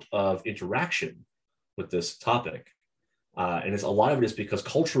amount of interaction with this topic. And a lot of it is because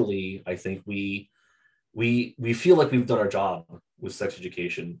culturally, I think we feel like we've done our job with sex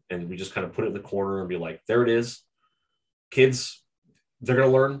education and we just kind of put it in the corner and be like, there it is. Kids, they're going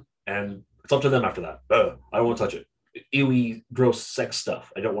to learn and it's up to them after that. I don't want to touch it. Ewy, gross sex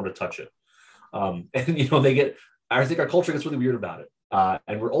stuff. I don't want to touch it. I think our culture gets really weird about it.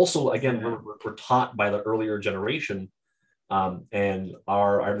 And we're also, again, we're taught by the earlier generation and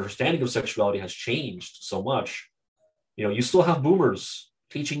our understanding of sexuality has changed so much. You still have boomers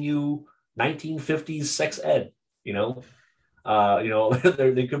teaching you 1950s sex ed, they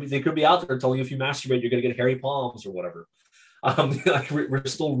could be out there telling you if you masturbate, you're going to get hairy palms or whatever. We're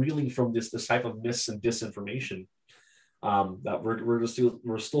still reeling from this type of myths and disinformation that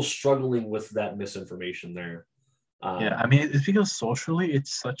we're still struggling with that misinformation there. I mean, it's because socially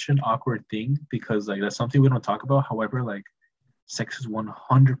it's such an awkward thing because that's something we don't talk about. However, sex is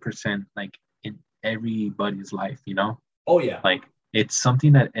 100% in everybody's life, Oh yeah. It's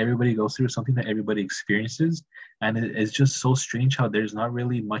something that everybody goes through, something that everybody experiences. And it's just so strange how there's not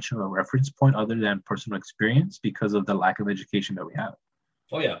really much of a reference point other than personal experience because of the lack of education that we have.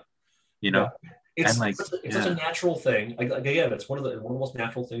 Oh yeah. Yeah. It's such a natural thing. Again, it's one of the most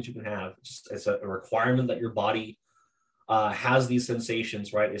natural things you can have. It's a requirement that your body has these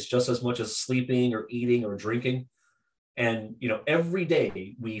sensations, right? It's just as much as sleeping or eating or drinking. And, every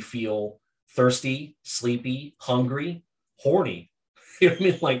day we feel thirsty, sleepy, hungry, horny.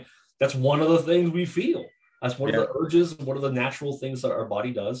 That's one of the things we feel. That's one of the urges, one of the natural things that our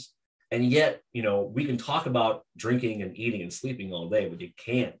body does. And yet, we can talk about drinking and eating and sleeping all day, but you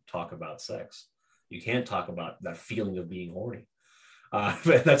can't talk about sex. You can't talk about that feeling of being horny.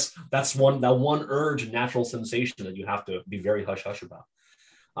 That's one urge and natural sensation that you have to be very hush hush about.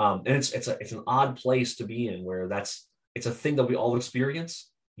 And it's an odd place to be in where it's a thing that we all experience,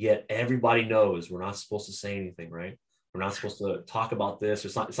 yet everybody knows we're not supposed to say anything, right? We're not supposed to talk about this.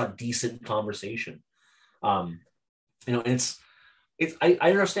 It's not decent conversation. I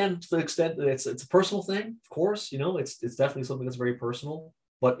understand to the extent that it's a personal thing, of course, it's definitely something that's very personal,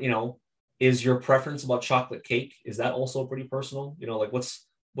 but is your preference about chocolate cake, is that also pretty personal?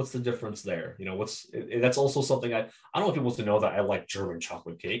 What's the difference there? That's also something I don't want people to know that I like German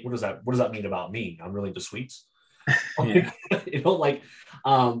chocolate cake. What does that mean about me? I'm really into sweets. People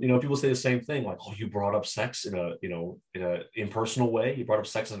say the same thing, like, oh, you brought up sex in a impersonal way. You brought up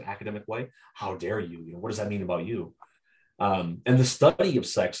sex in an academic way. How dare you? What does that mean about you? And the study of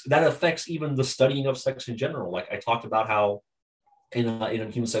sex, that affects even the studying of sex in general. Like I talked about how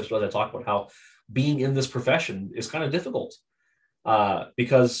in human sexuality, I talked about how being in this profession is kind of difficult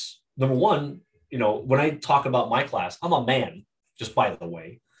because number one, when I talk about my class, I'm a man, just by the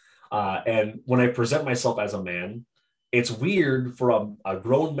way. And when I present myself as a man, it's weird for a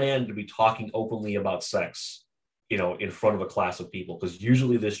grown man to be talking openly about sex, in front of a class of people, because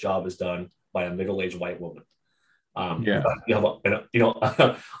usually this job is done by a middle-aged white woman. Yeah. You have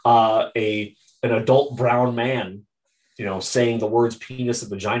an adult brown man, saying the words penis and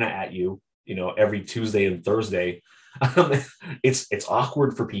vagina at you, every Tuesday and Thursday. It's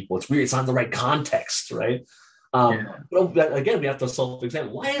awkward for people. It's weird. It's not the right context, right? But again, we have to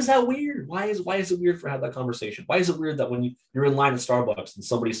self-examine. Why is that weird? Why is it weird for have that conversation? Why is it weird that when you're in line at Starbucks and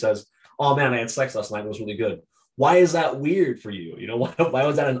somebody says, "Oh man, I had sex last night. It was really good." Why is that weird for you? Why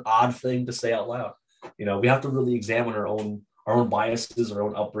was that an odd thing to say out loud? We have to really examine our own biases, our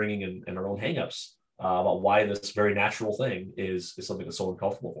own upbringing, and our own hangups about why this very natural thing is something that's so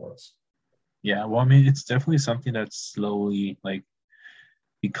uncomfortable for us. Yeah, well, I mean, it's definitely something that's slowly like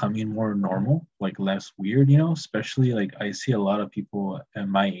becoming more normal, like less weird, especially like I see a lot of people at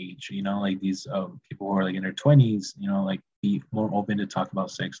my age, like these people who are like in their 20s, like be more open to talk about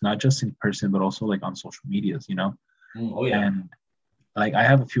sex, not just in person, but also like on social medias, Oh yeah. And like I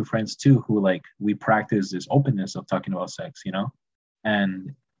have a few friends too who like we practice this openness of talking about sex,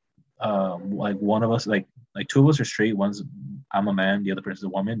 and like one of us, like two of us are straight, I'm a man, the other person's a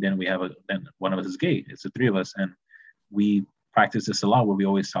woman, then one of us is gay. It's the three of us, and we practice this a lot where we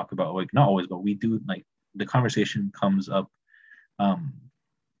always talk about, like, not always, but we do, like, the conversation comes up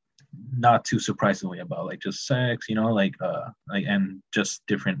not too surprisingly about like just sex, like and just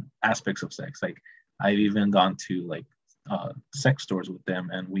different aspects of sex. Like I've even gone to like sex stores with them,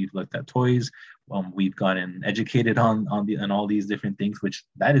 and we've looked at toys. We've gotten educated on all these different things, which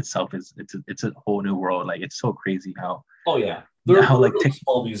that itself it's a whole new world. Like it's so crazy how. Oh yeah, they're like really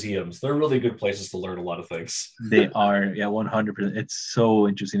small museums. They're really good places to learn a lot of things. They are, yeah, 100%. It's so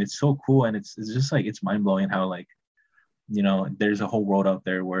interesting. It's so cool, and it's just like it's mind blowing how like there's a whole world out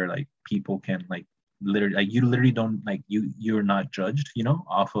there where like people can like literally like, you literally don't like you're not judged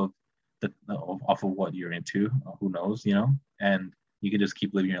off of what you're into, who knows, and you can just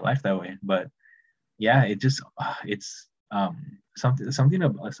keep living your life that way. But yeah, it just it's something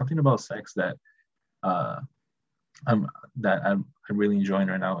about sex that I'm really enjoying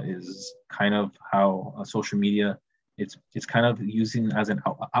right now is kind of how social media it's kind of using as an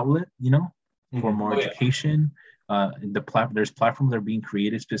outlet, for more education. There's platforms that are being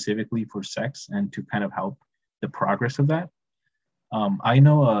created specifically for sex and to kind of help the progress of that. I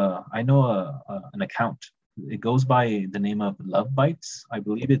know an account. It goes by the name of Love Bites. I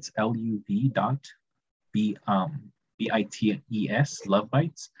believe it's LUV.BITES, Love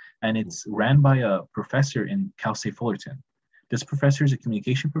Bites, and it's ran by a professor in Cal State Fullerton. This professor is a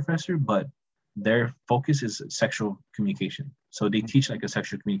communication professor, but their focus is sexual communication. So they teach like a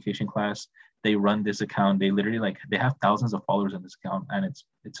sexual communication class. They run this account. They literally they have thousands of followers on this account, and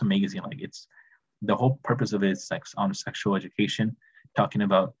it's amazing. Like it's the whole purpose of it is sexual education, talking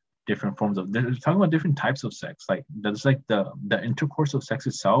about different forms of, they're talking about different types of sex. Like there's like the intercourse of sex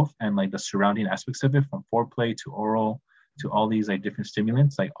itself and like the surrounding aspects of it, from foreplay to oral to all these like different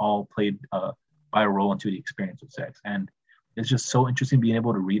stimulants, like all played by a role into the experience of sex. And it's just so interesting being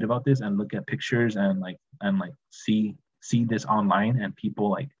able to read about this and look at pictures and see this online, and people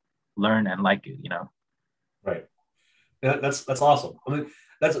like learn and like it, Right. Yeah, that's awesome. I mean,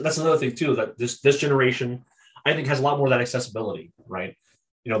 that's another thing too, that this generation, I think, has a lot more of that accessibility, right?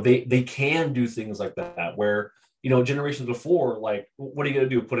 They can do things like that where, generations before, like, what are you going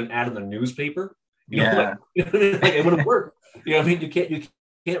to do? Put an ad in the newspaper? Yeah. It wouldn't work. I mean, you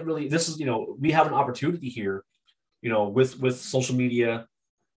can't really, this is, we have an opportunity here, with social media,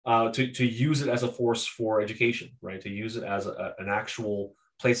 to use it as a force for education, right? To use it as an actual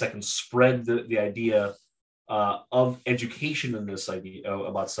place that can spread the idea of education in this idea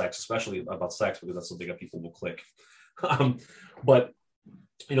about sex, especially about sex, because that's something that people will click. But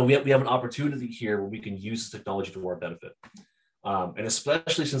we have an opportunity here where we can use this technology to our benefit, and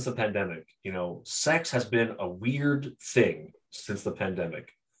especially since the pandemic. Sex has been a weird thing since the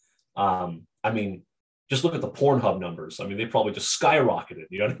pandemic. I mean, just look at the Pornhub numbers. I mean, they probably just skyrocketed.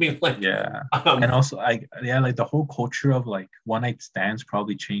 You know what I mean? Like, yeah. And also, like the whole culture of like one night stands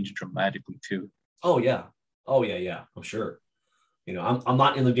probably changed dramatically too. Oh yeah, I'm sure. I'm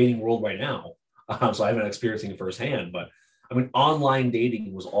not in the dating world right now, so I haven't experienced it firsthand. But I mean, online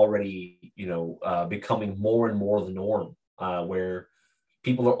dating was already, becoming more and more the norm, where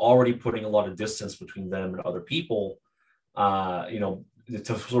people are already putting a lot of distance between them and other people,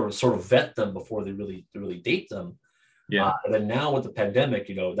 to sort of vet them before they really date them. Yeah. And then now with the pandemic,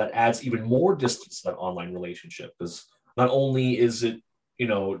 that adds even more distance to that online relationship, because not only is it,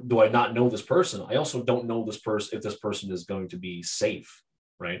 do I not know this person, I also don't know this person, if this person is going to be safe,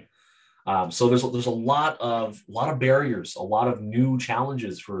 right? So there's a lot of barriers, a lot of new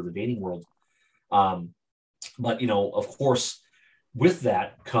challenges for the dating world. But of course, with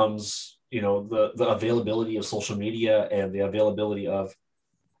that comes the availability of social media and the availability of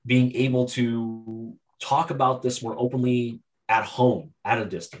being able to talk about this more openly at home, at a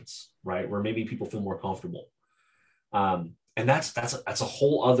distance, right? Where maybe people feel more comfortable. And that's a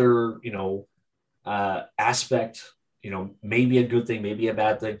whole other, aspect, maybe a good thing, maybe a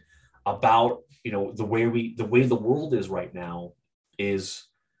bad thing about, the way the world is right now is,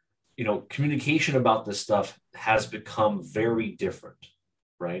 communication about this stuff has become very different,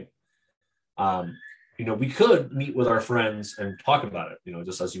 right? We could meet with our friends and talk about it,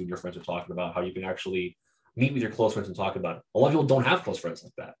 just as you and your friends are talking about how you can actually meet with your close friends and talk about it. A lot of people don't have close friends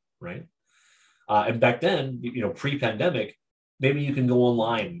like that, right? And back then, pre-pandemic, maybe you can go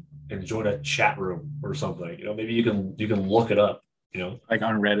online and join a chat room or something. Maybe you can look it up. Like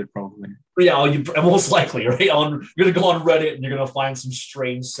on Reddit, probably. Yeah, most likely, right? You're gonna go on Reddit and you're gonna find some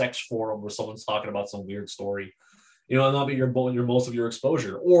strange sex forum where someone's talking about some weird story. And that'll be your most of your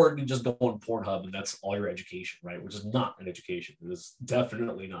exposure. Or you just go on Pornhub and that's all your education, right? Which is not an education. It is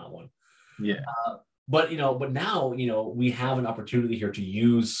definitely not one. Yeah. But now we have an opportunity here to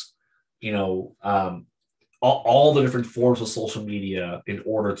use all the different forms of social media in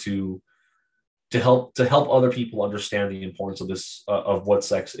order to help other people understand the importance of this of what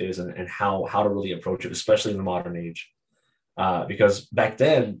sex is and how to really approach it, especially in the modern age. Because back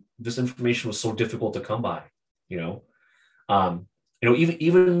then this information was so difficult to come by. Even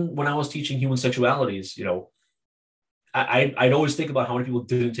when I was teaching human sexualities, I'd always think about how many people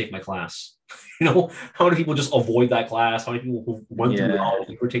didn't take my class. How many people just avoid that class? How many people who went through it all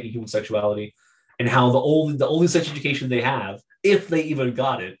were taking human sexuality, and how the only sex education they have, if they even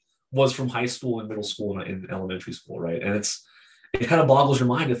got it, was from high school and middle school and elementary school, right? And it kind of boggles your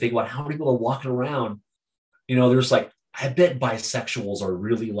mind to think about how many people are walking around. There's like, I bet bisexuals are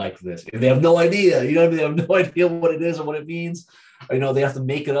really like this. And they have no idea. They have no idea what it is or what it means. They have to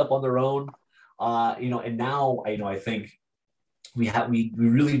make it up on their own. And now I think we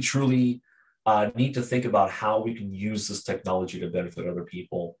really truly need to think about how we can use this technology to benefit other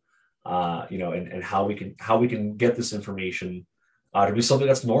people. And how we can get this information to be something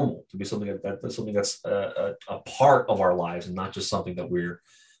that's normal, to be something that's something that's a part of our lives, and not just something that we're,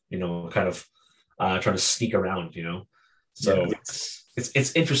 kind of trying to sneak around. So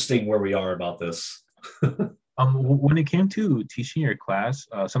it's interesting where we are about this. When it came to teaching your class,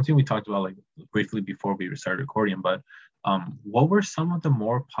 something we talked about like briefly before we started recording, but what were some of the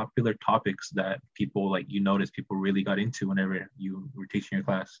more popular topics that people noticed people really got into whenever you were teaching your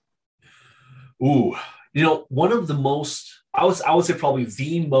class? Ooh, one of the most, I would say probably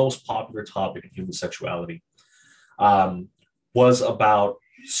the most popular topic in human sexuality was about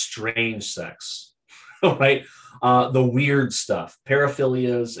strange sex, right? The weird stuff,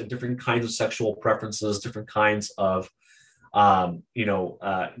 paraphilias and different kinds of sexual preferences, different kinds of,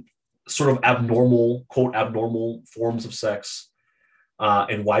 sort of abnormal, quote, abnormal forms of sex.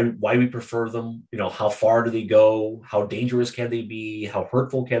 And why we prefer them, how far do they go? How dangerous can they be? How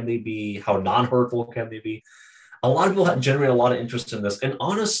hurtful can they be? How non-hurtful can they be? A lot of people generate a lot of interest in this. And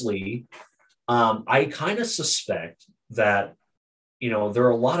honestly, I kind of suspect that, there are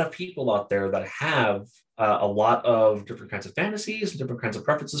a lot of people out there that have a lot of different kinds of fantasies and different kinds of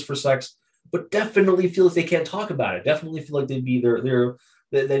preferences for sex, but definitely feel like they can't talk about it. Definitely feel like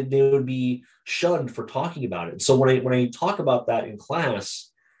they would be shunned for talking about it. So when I talk about that in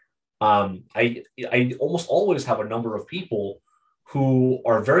class, I almost always have a number of people who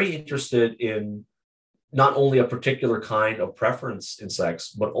are very interested in not only a particular kind of preference in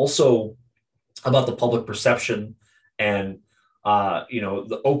sex, but also about the public perception and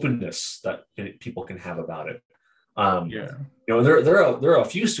the openness that people can have about it. There are a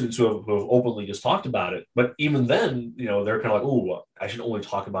few students who have openly just talked about it, but even then, they're kind of like, "Oh, I should only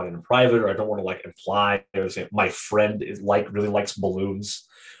talk about it in private," or "I don't want to imply or say my friend is really likes balloons,"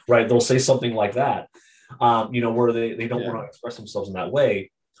 right? They'll say something like that, where they don't want to express themselves in that way.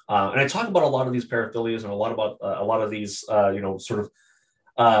 And I talk about a lot of these paraphilias and a lot of these, sort of,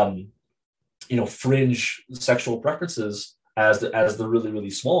 fringe sexual preferences as the really, really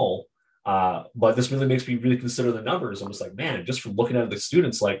small. But this really makes me really consider the numbers. I'm just like, man, just from looking at the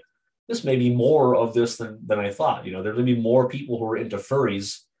students, this may be more of this than I thought. There may be more people who are into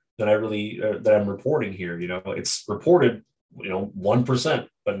furries than that I'm reporting here. It's reported, 1%,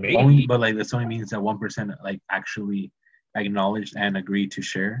 but maybe. But this only means that 1% actually acknowledged and agreed to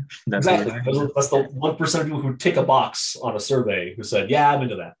share that they were Exactly. doing. That's the 1% of people who tick a box on a survey who said, yeah, I'm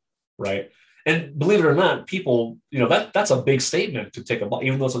into that. Right. And believe it or not, people, that's a big statement to tick a box,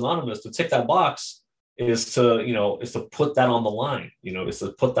 even though it's anonymous. To tick that box is to put that on the line, is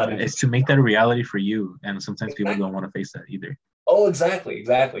to put that It's to make that a reality for you. And sometimes people don't want to face that either. Oh, exactly.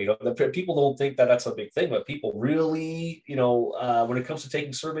 People don't think that that's a big thing, but people really, when it comes to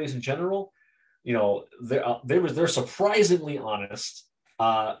taking surveys in general, they're surprisingly honest,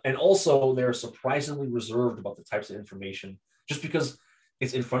 and also they're surprisingly reserved about the types of information, just because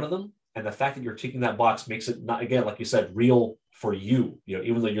it's in front of them, and the fact that you're ticking that box makes it not, again, like you said, real for you.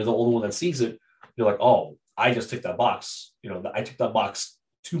 Even though you're the only one that sees it, you're like, oh, I just ticked that box. I ticked that box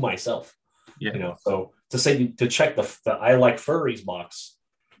to myself. Yeah. So to check the I like furries box,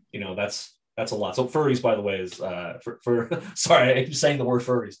 that's a lot. So furries, by the way, is for sorry, I keep saying the word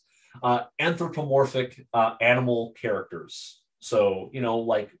furries. Anthropomorphic animal characters. So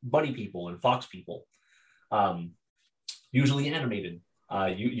like bunny people and fox people, usually animated,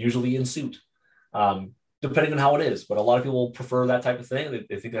 usually in suit, depending on how it is. But a lot of people prefer that type of thing.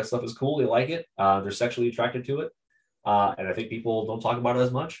 They think that stuff is cool. They like it. They're sexually attracted to it, and I think people don't talk about it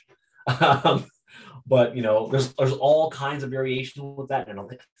as much. But there's all kinds of variation with that, and I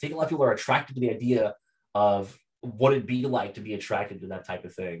think a lot of people are attracted to the idea of what it'd be like to be attracted to that type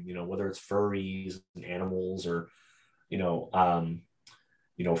of thing. Whether it's furries and animals, or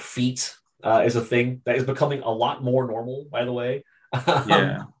feet is a thing that is becoming a lot more normal. By the way,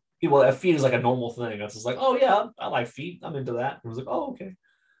 Yeah. People, feet is like a normal thing. It's just like, oh yeah, I like feet. I'm into that. And I was like, oh okay.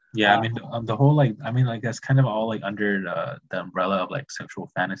 Yeah, I mean the whole that's kind of all like under the umbrella of like sexual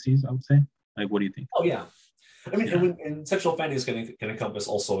fantasies, I would say. Like, what do you think? Oh yeah, I mean, and sexual fantasies can encompass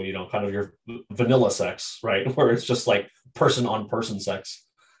also, kind of your vanilla sex, right? Where it's just like person on person sex.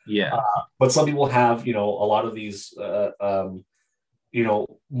 Yeah. But some people have, a lot of these,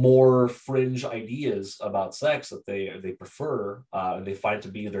 more fringe ideas about sex that they prefer, and they find to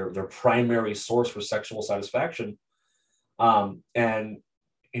be their primary source for sexual satisfaction. And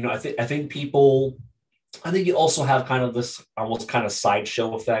I think you also have kind of this almost kind of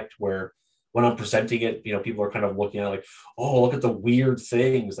sideshow effect where when I'm presenting it, people are kind of looking at it like, oh, look at the weird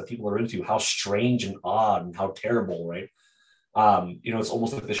things that people are into, how strange and odd and how terrible, right? It's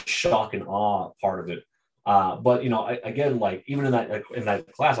almost like the shock and awe part of it. But again, like even in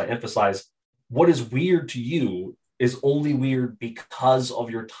that class, I emphasize what is weird to you is only weird because of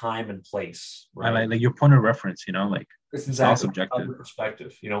your time and place, right? I like your point of reference, like It's it's all exactly subjective. your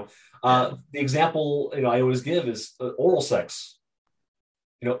perspective. The example I always give is oral sex.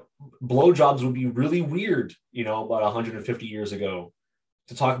 Blowjobs would be really weird, about 150 years ago,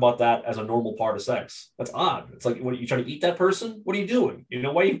 to talk about that as a normal part of sex. That's odd. It's like, what are you trying to eat that person? What are you doing?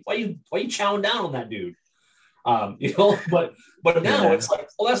 Why are you chowing down on that dude? But now it's like,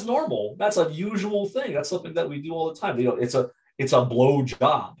 well, that's normal. That's a usual thing. That's something that we do all the time. It's a blow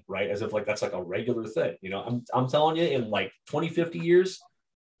job, right? As if like that's like a regular thing. I'm telling you, in like 20, 50 years,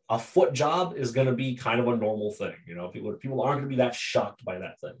 a foot job is going to be kind of a normal thing. People aren't going to be that shocked by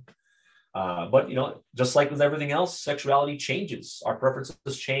that thing. But just like with everything else, sexuality changes. Our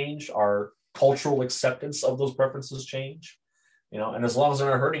preferences change. Our cultural acceptance of those preferences change. And as long as they're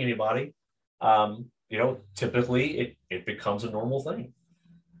not hurting anybody, typically it becomes a normal thing.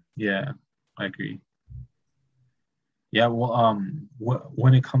 Yeah, I agree. Yeah, well,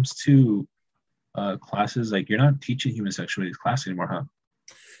 when it comes to classes, like you're not teaching human sexuality class anymore, huh?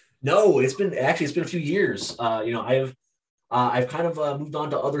 No, it's been a few years. I've kind of moved on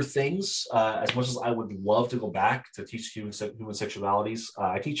to other things. As much as I would love to go back to teach human sexualities,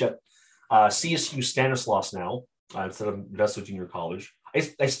 I teach at CSU Stanislaus now, instead of Modesto Junior College.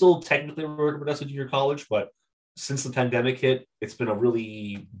 I still technically work at Modesto Junior College, but since the pandemic hit, it's been a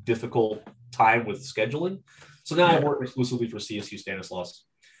really difficult time with scheduling. So now I work exclusively for CSU Stanislaus.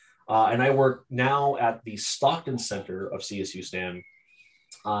 And I work now at the Stockton Center of CSU Stan,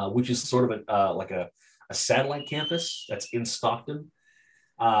 which is sort of like a satellite campus that's in Stockton.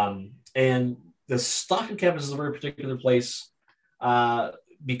 And the Stockton campus is a very particular place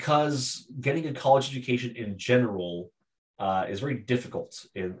because getting a college education in general is very difficult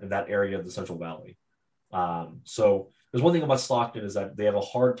in that area of the Central Valley. So there's one thing about Stockton is that they have a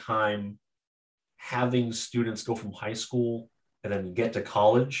hard time having students go from high school and then get to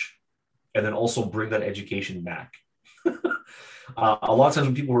college and then also bring that education back. A lot of times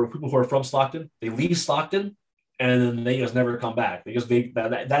when people who are from Stockton, they leave Stockton and then they just never come back.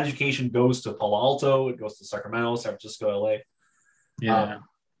 That education goes to Palo Alto, it goes to Sacramento, San Francisco, LA. Yeah.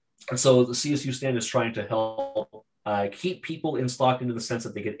 And so the CSU stand is trying to help keep people in Stockton in the sense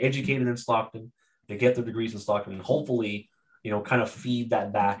that they get educated in Stockton, they get their degrees in Stockton, and hopefully, kind of feed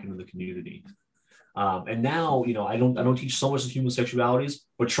that back into the community. And now, I don't teach so much of human sexualities,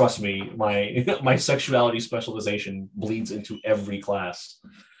 but trust me, my my sexuality specialization bleeds into every class.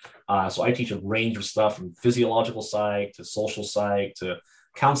 So I teach a range of stuff from physiological psych to social psych to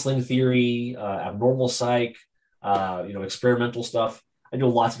counseling theory, abnormal psych, experimental stuff. I do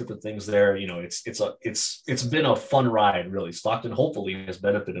lots of different things there. It's been a fun ride, really. Stockton hopefully has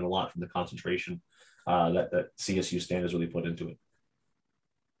benefited a lot from the concentration that CSU standards really put into it.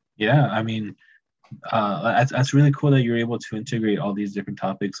 Yeah, I mean, that's really cool that you're able to integrate all these different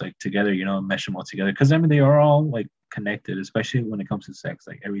topics like together, mesh them all together. Because I mean, they are all like connected, especially when it comes to sex.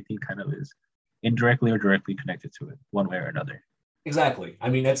 Like everything kind of is indirectly or directly connected to it, one way or another. Exactly. I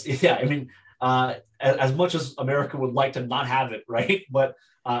mean, as much as America would like to not have it, right? But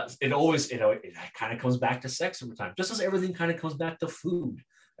it always, it kind of comes back to sex over time, just as everything kind of comes back to food,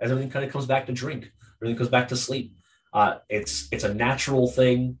 as everything kind of comes back to drink, everything comes back to sleep. It's a natural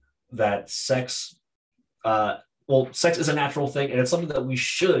thing that sex is a natural thing, and it's something that we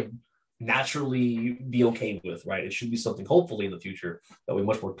should naturally be okay with, right? It should be something hopefully in the future that we're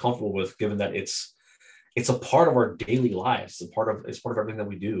much more comfortable with, given that it's a part of our daily lives. It's part of everything that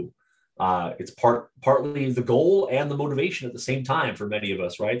we do. It's partly the goal and the motivation at the same time for many of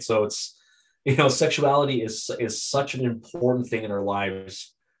us, right? So it's, sexuality is such an important thing in our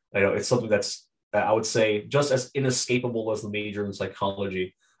lives. It's something that's, I would say, just as inescapable as the major in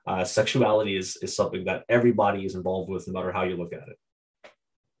psychology. Sexuality is something that everybody is involved with, no matter how you look at it.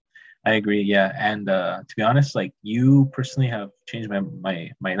 I agree. Yeah, and to be honest, like you personally have changed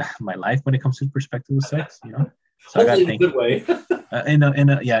my life when it comes to perspective of sex. So hopefully in a good way. in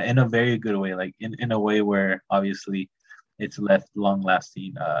a very good way. Like in a way where obviously it's left long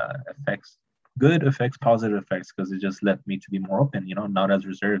lasting effects, good effects, positive effects, because it just led me to be more open. Not as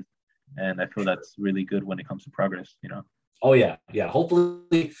reserved, and I feel that's really good when it comes to progress. Oh yeah.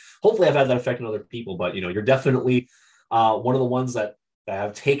 Hopefully I've had that effect on other people, but you're definitely one of the ones that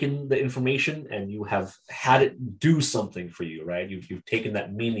have taken the information and you have had it do something for you, right? You've taken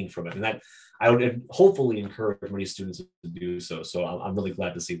that meaning from it, and that I would hopefully encourage many students to do so. So I'm really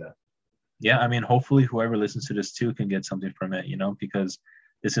glad to see that. Yeah, I mean, hopefully whoever listens to this too can get something from it, because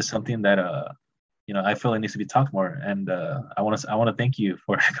this is something that I feel it needs to be talked more. And I want to thank you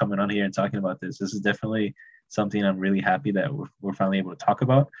for coming on here and talking about this. This is definitely something I'm really happy that we're finally able to talk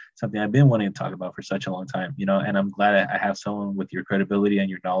about, something I've been wanting to talk about for such a long time, and I'm glad I have someone with your credibility and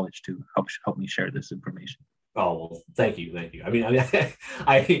your knowledge to help me share this information. Oh, well, thank you. I mean,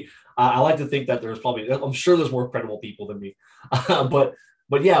 I like to think that I'm sure there's more credible people than me, but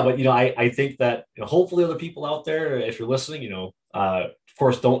I think that hopefully other people out there, if you're listening, of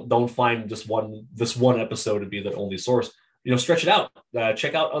course, don't find this one episode to be the only source. Stretch it out.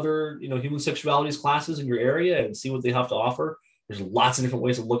 Check out other, human sexualities classes in your area and see what they have to offer. There's lots of different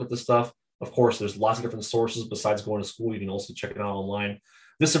ways to look at this stuff. Of course, there's lots of different sources besides going to school. You can also check it out online.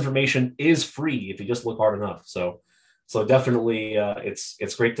 This information is free if you just look hard enough. So definitely,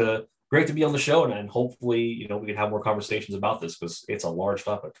 it's great to be on the show, and hopefully, we can have more conversations about this because it's a large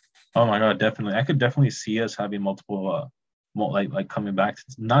topic. Oh my God, definitely. I could definitely see us having multiple like coming back to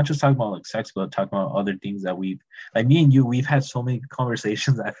not just talking about like sex, but talking about other things that me and you, we've had so many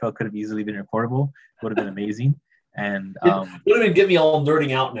conversations that I felt could have easily been recordable. It would have been amazing. And don't even get me all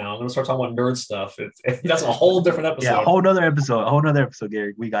nerding out now. I'm gonna start talking about nerd stuff. That's a whole different episode. Yeah, a whole nother episode,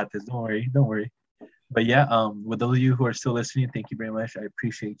 Garrick. We got this. Don't worry. But yeah, with those of you who are still listening, thank you very much. I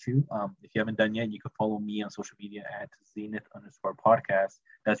appreciate you. If you haven't done yet, you can follow me on social media at zenith_podcast.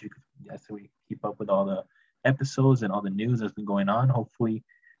 That's so we keep up with all the episodes and all the news that's been going on. Hopefully,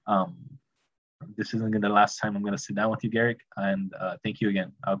 this isn't going to the last time I'm going to sit down with you, Garrick. And thank you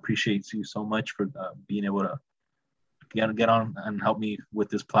again. I appreciate you so much for being able to get on and help me with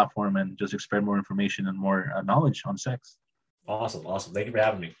this platform and just spread more information and more knowledge on sex. Awesome. Thank you for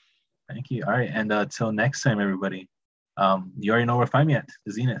having me. Thank you. All right. And till next time, everybody, you already know where to find me at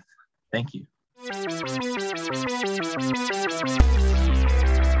the Zenith. Thank you.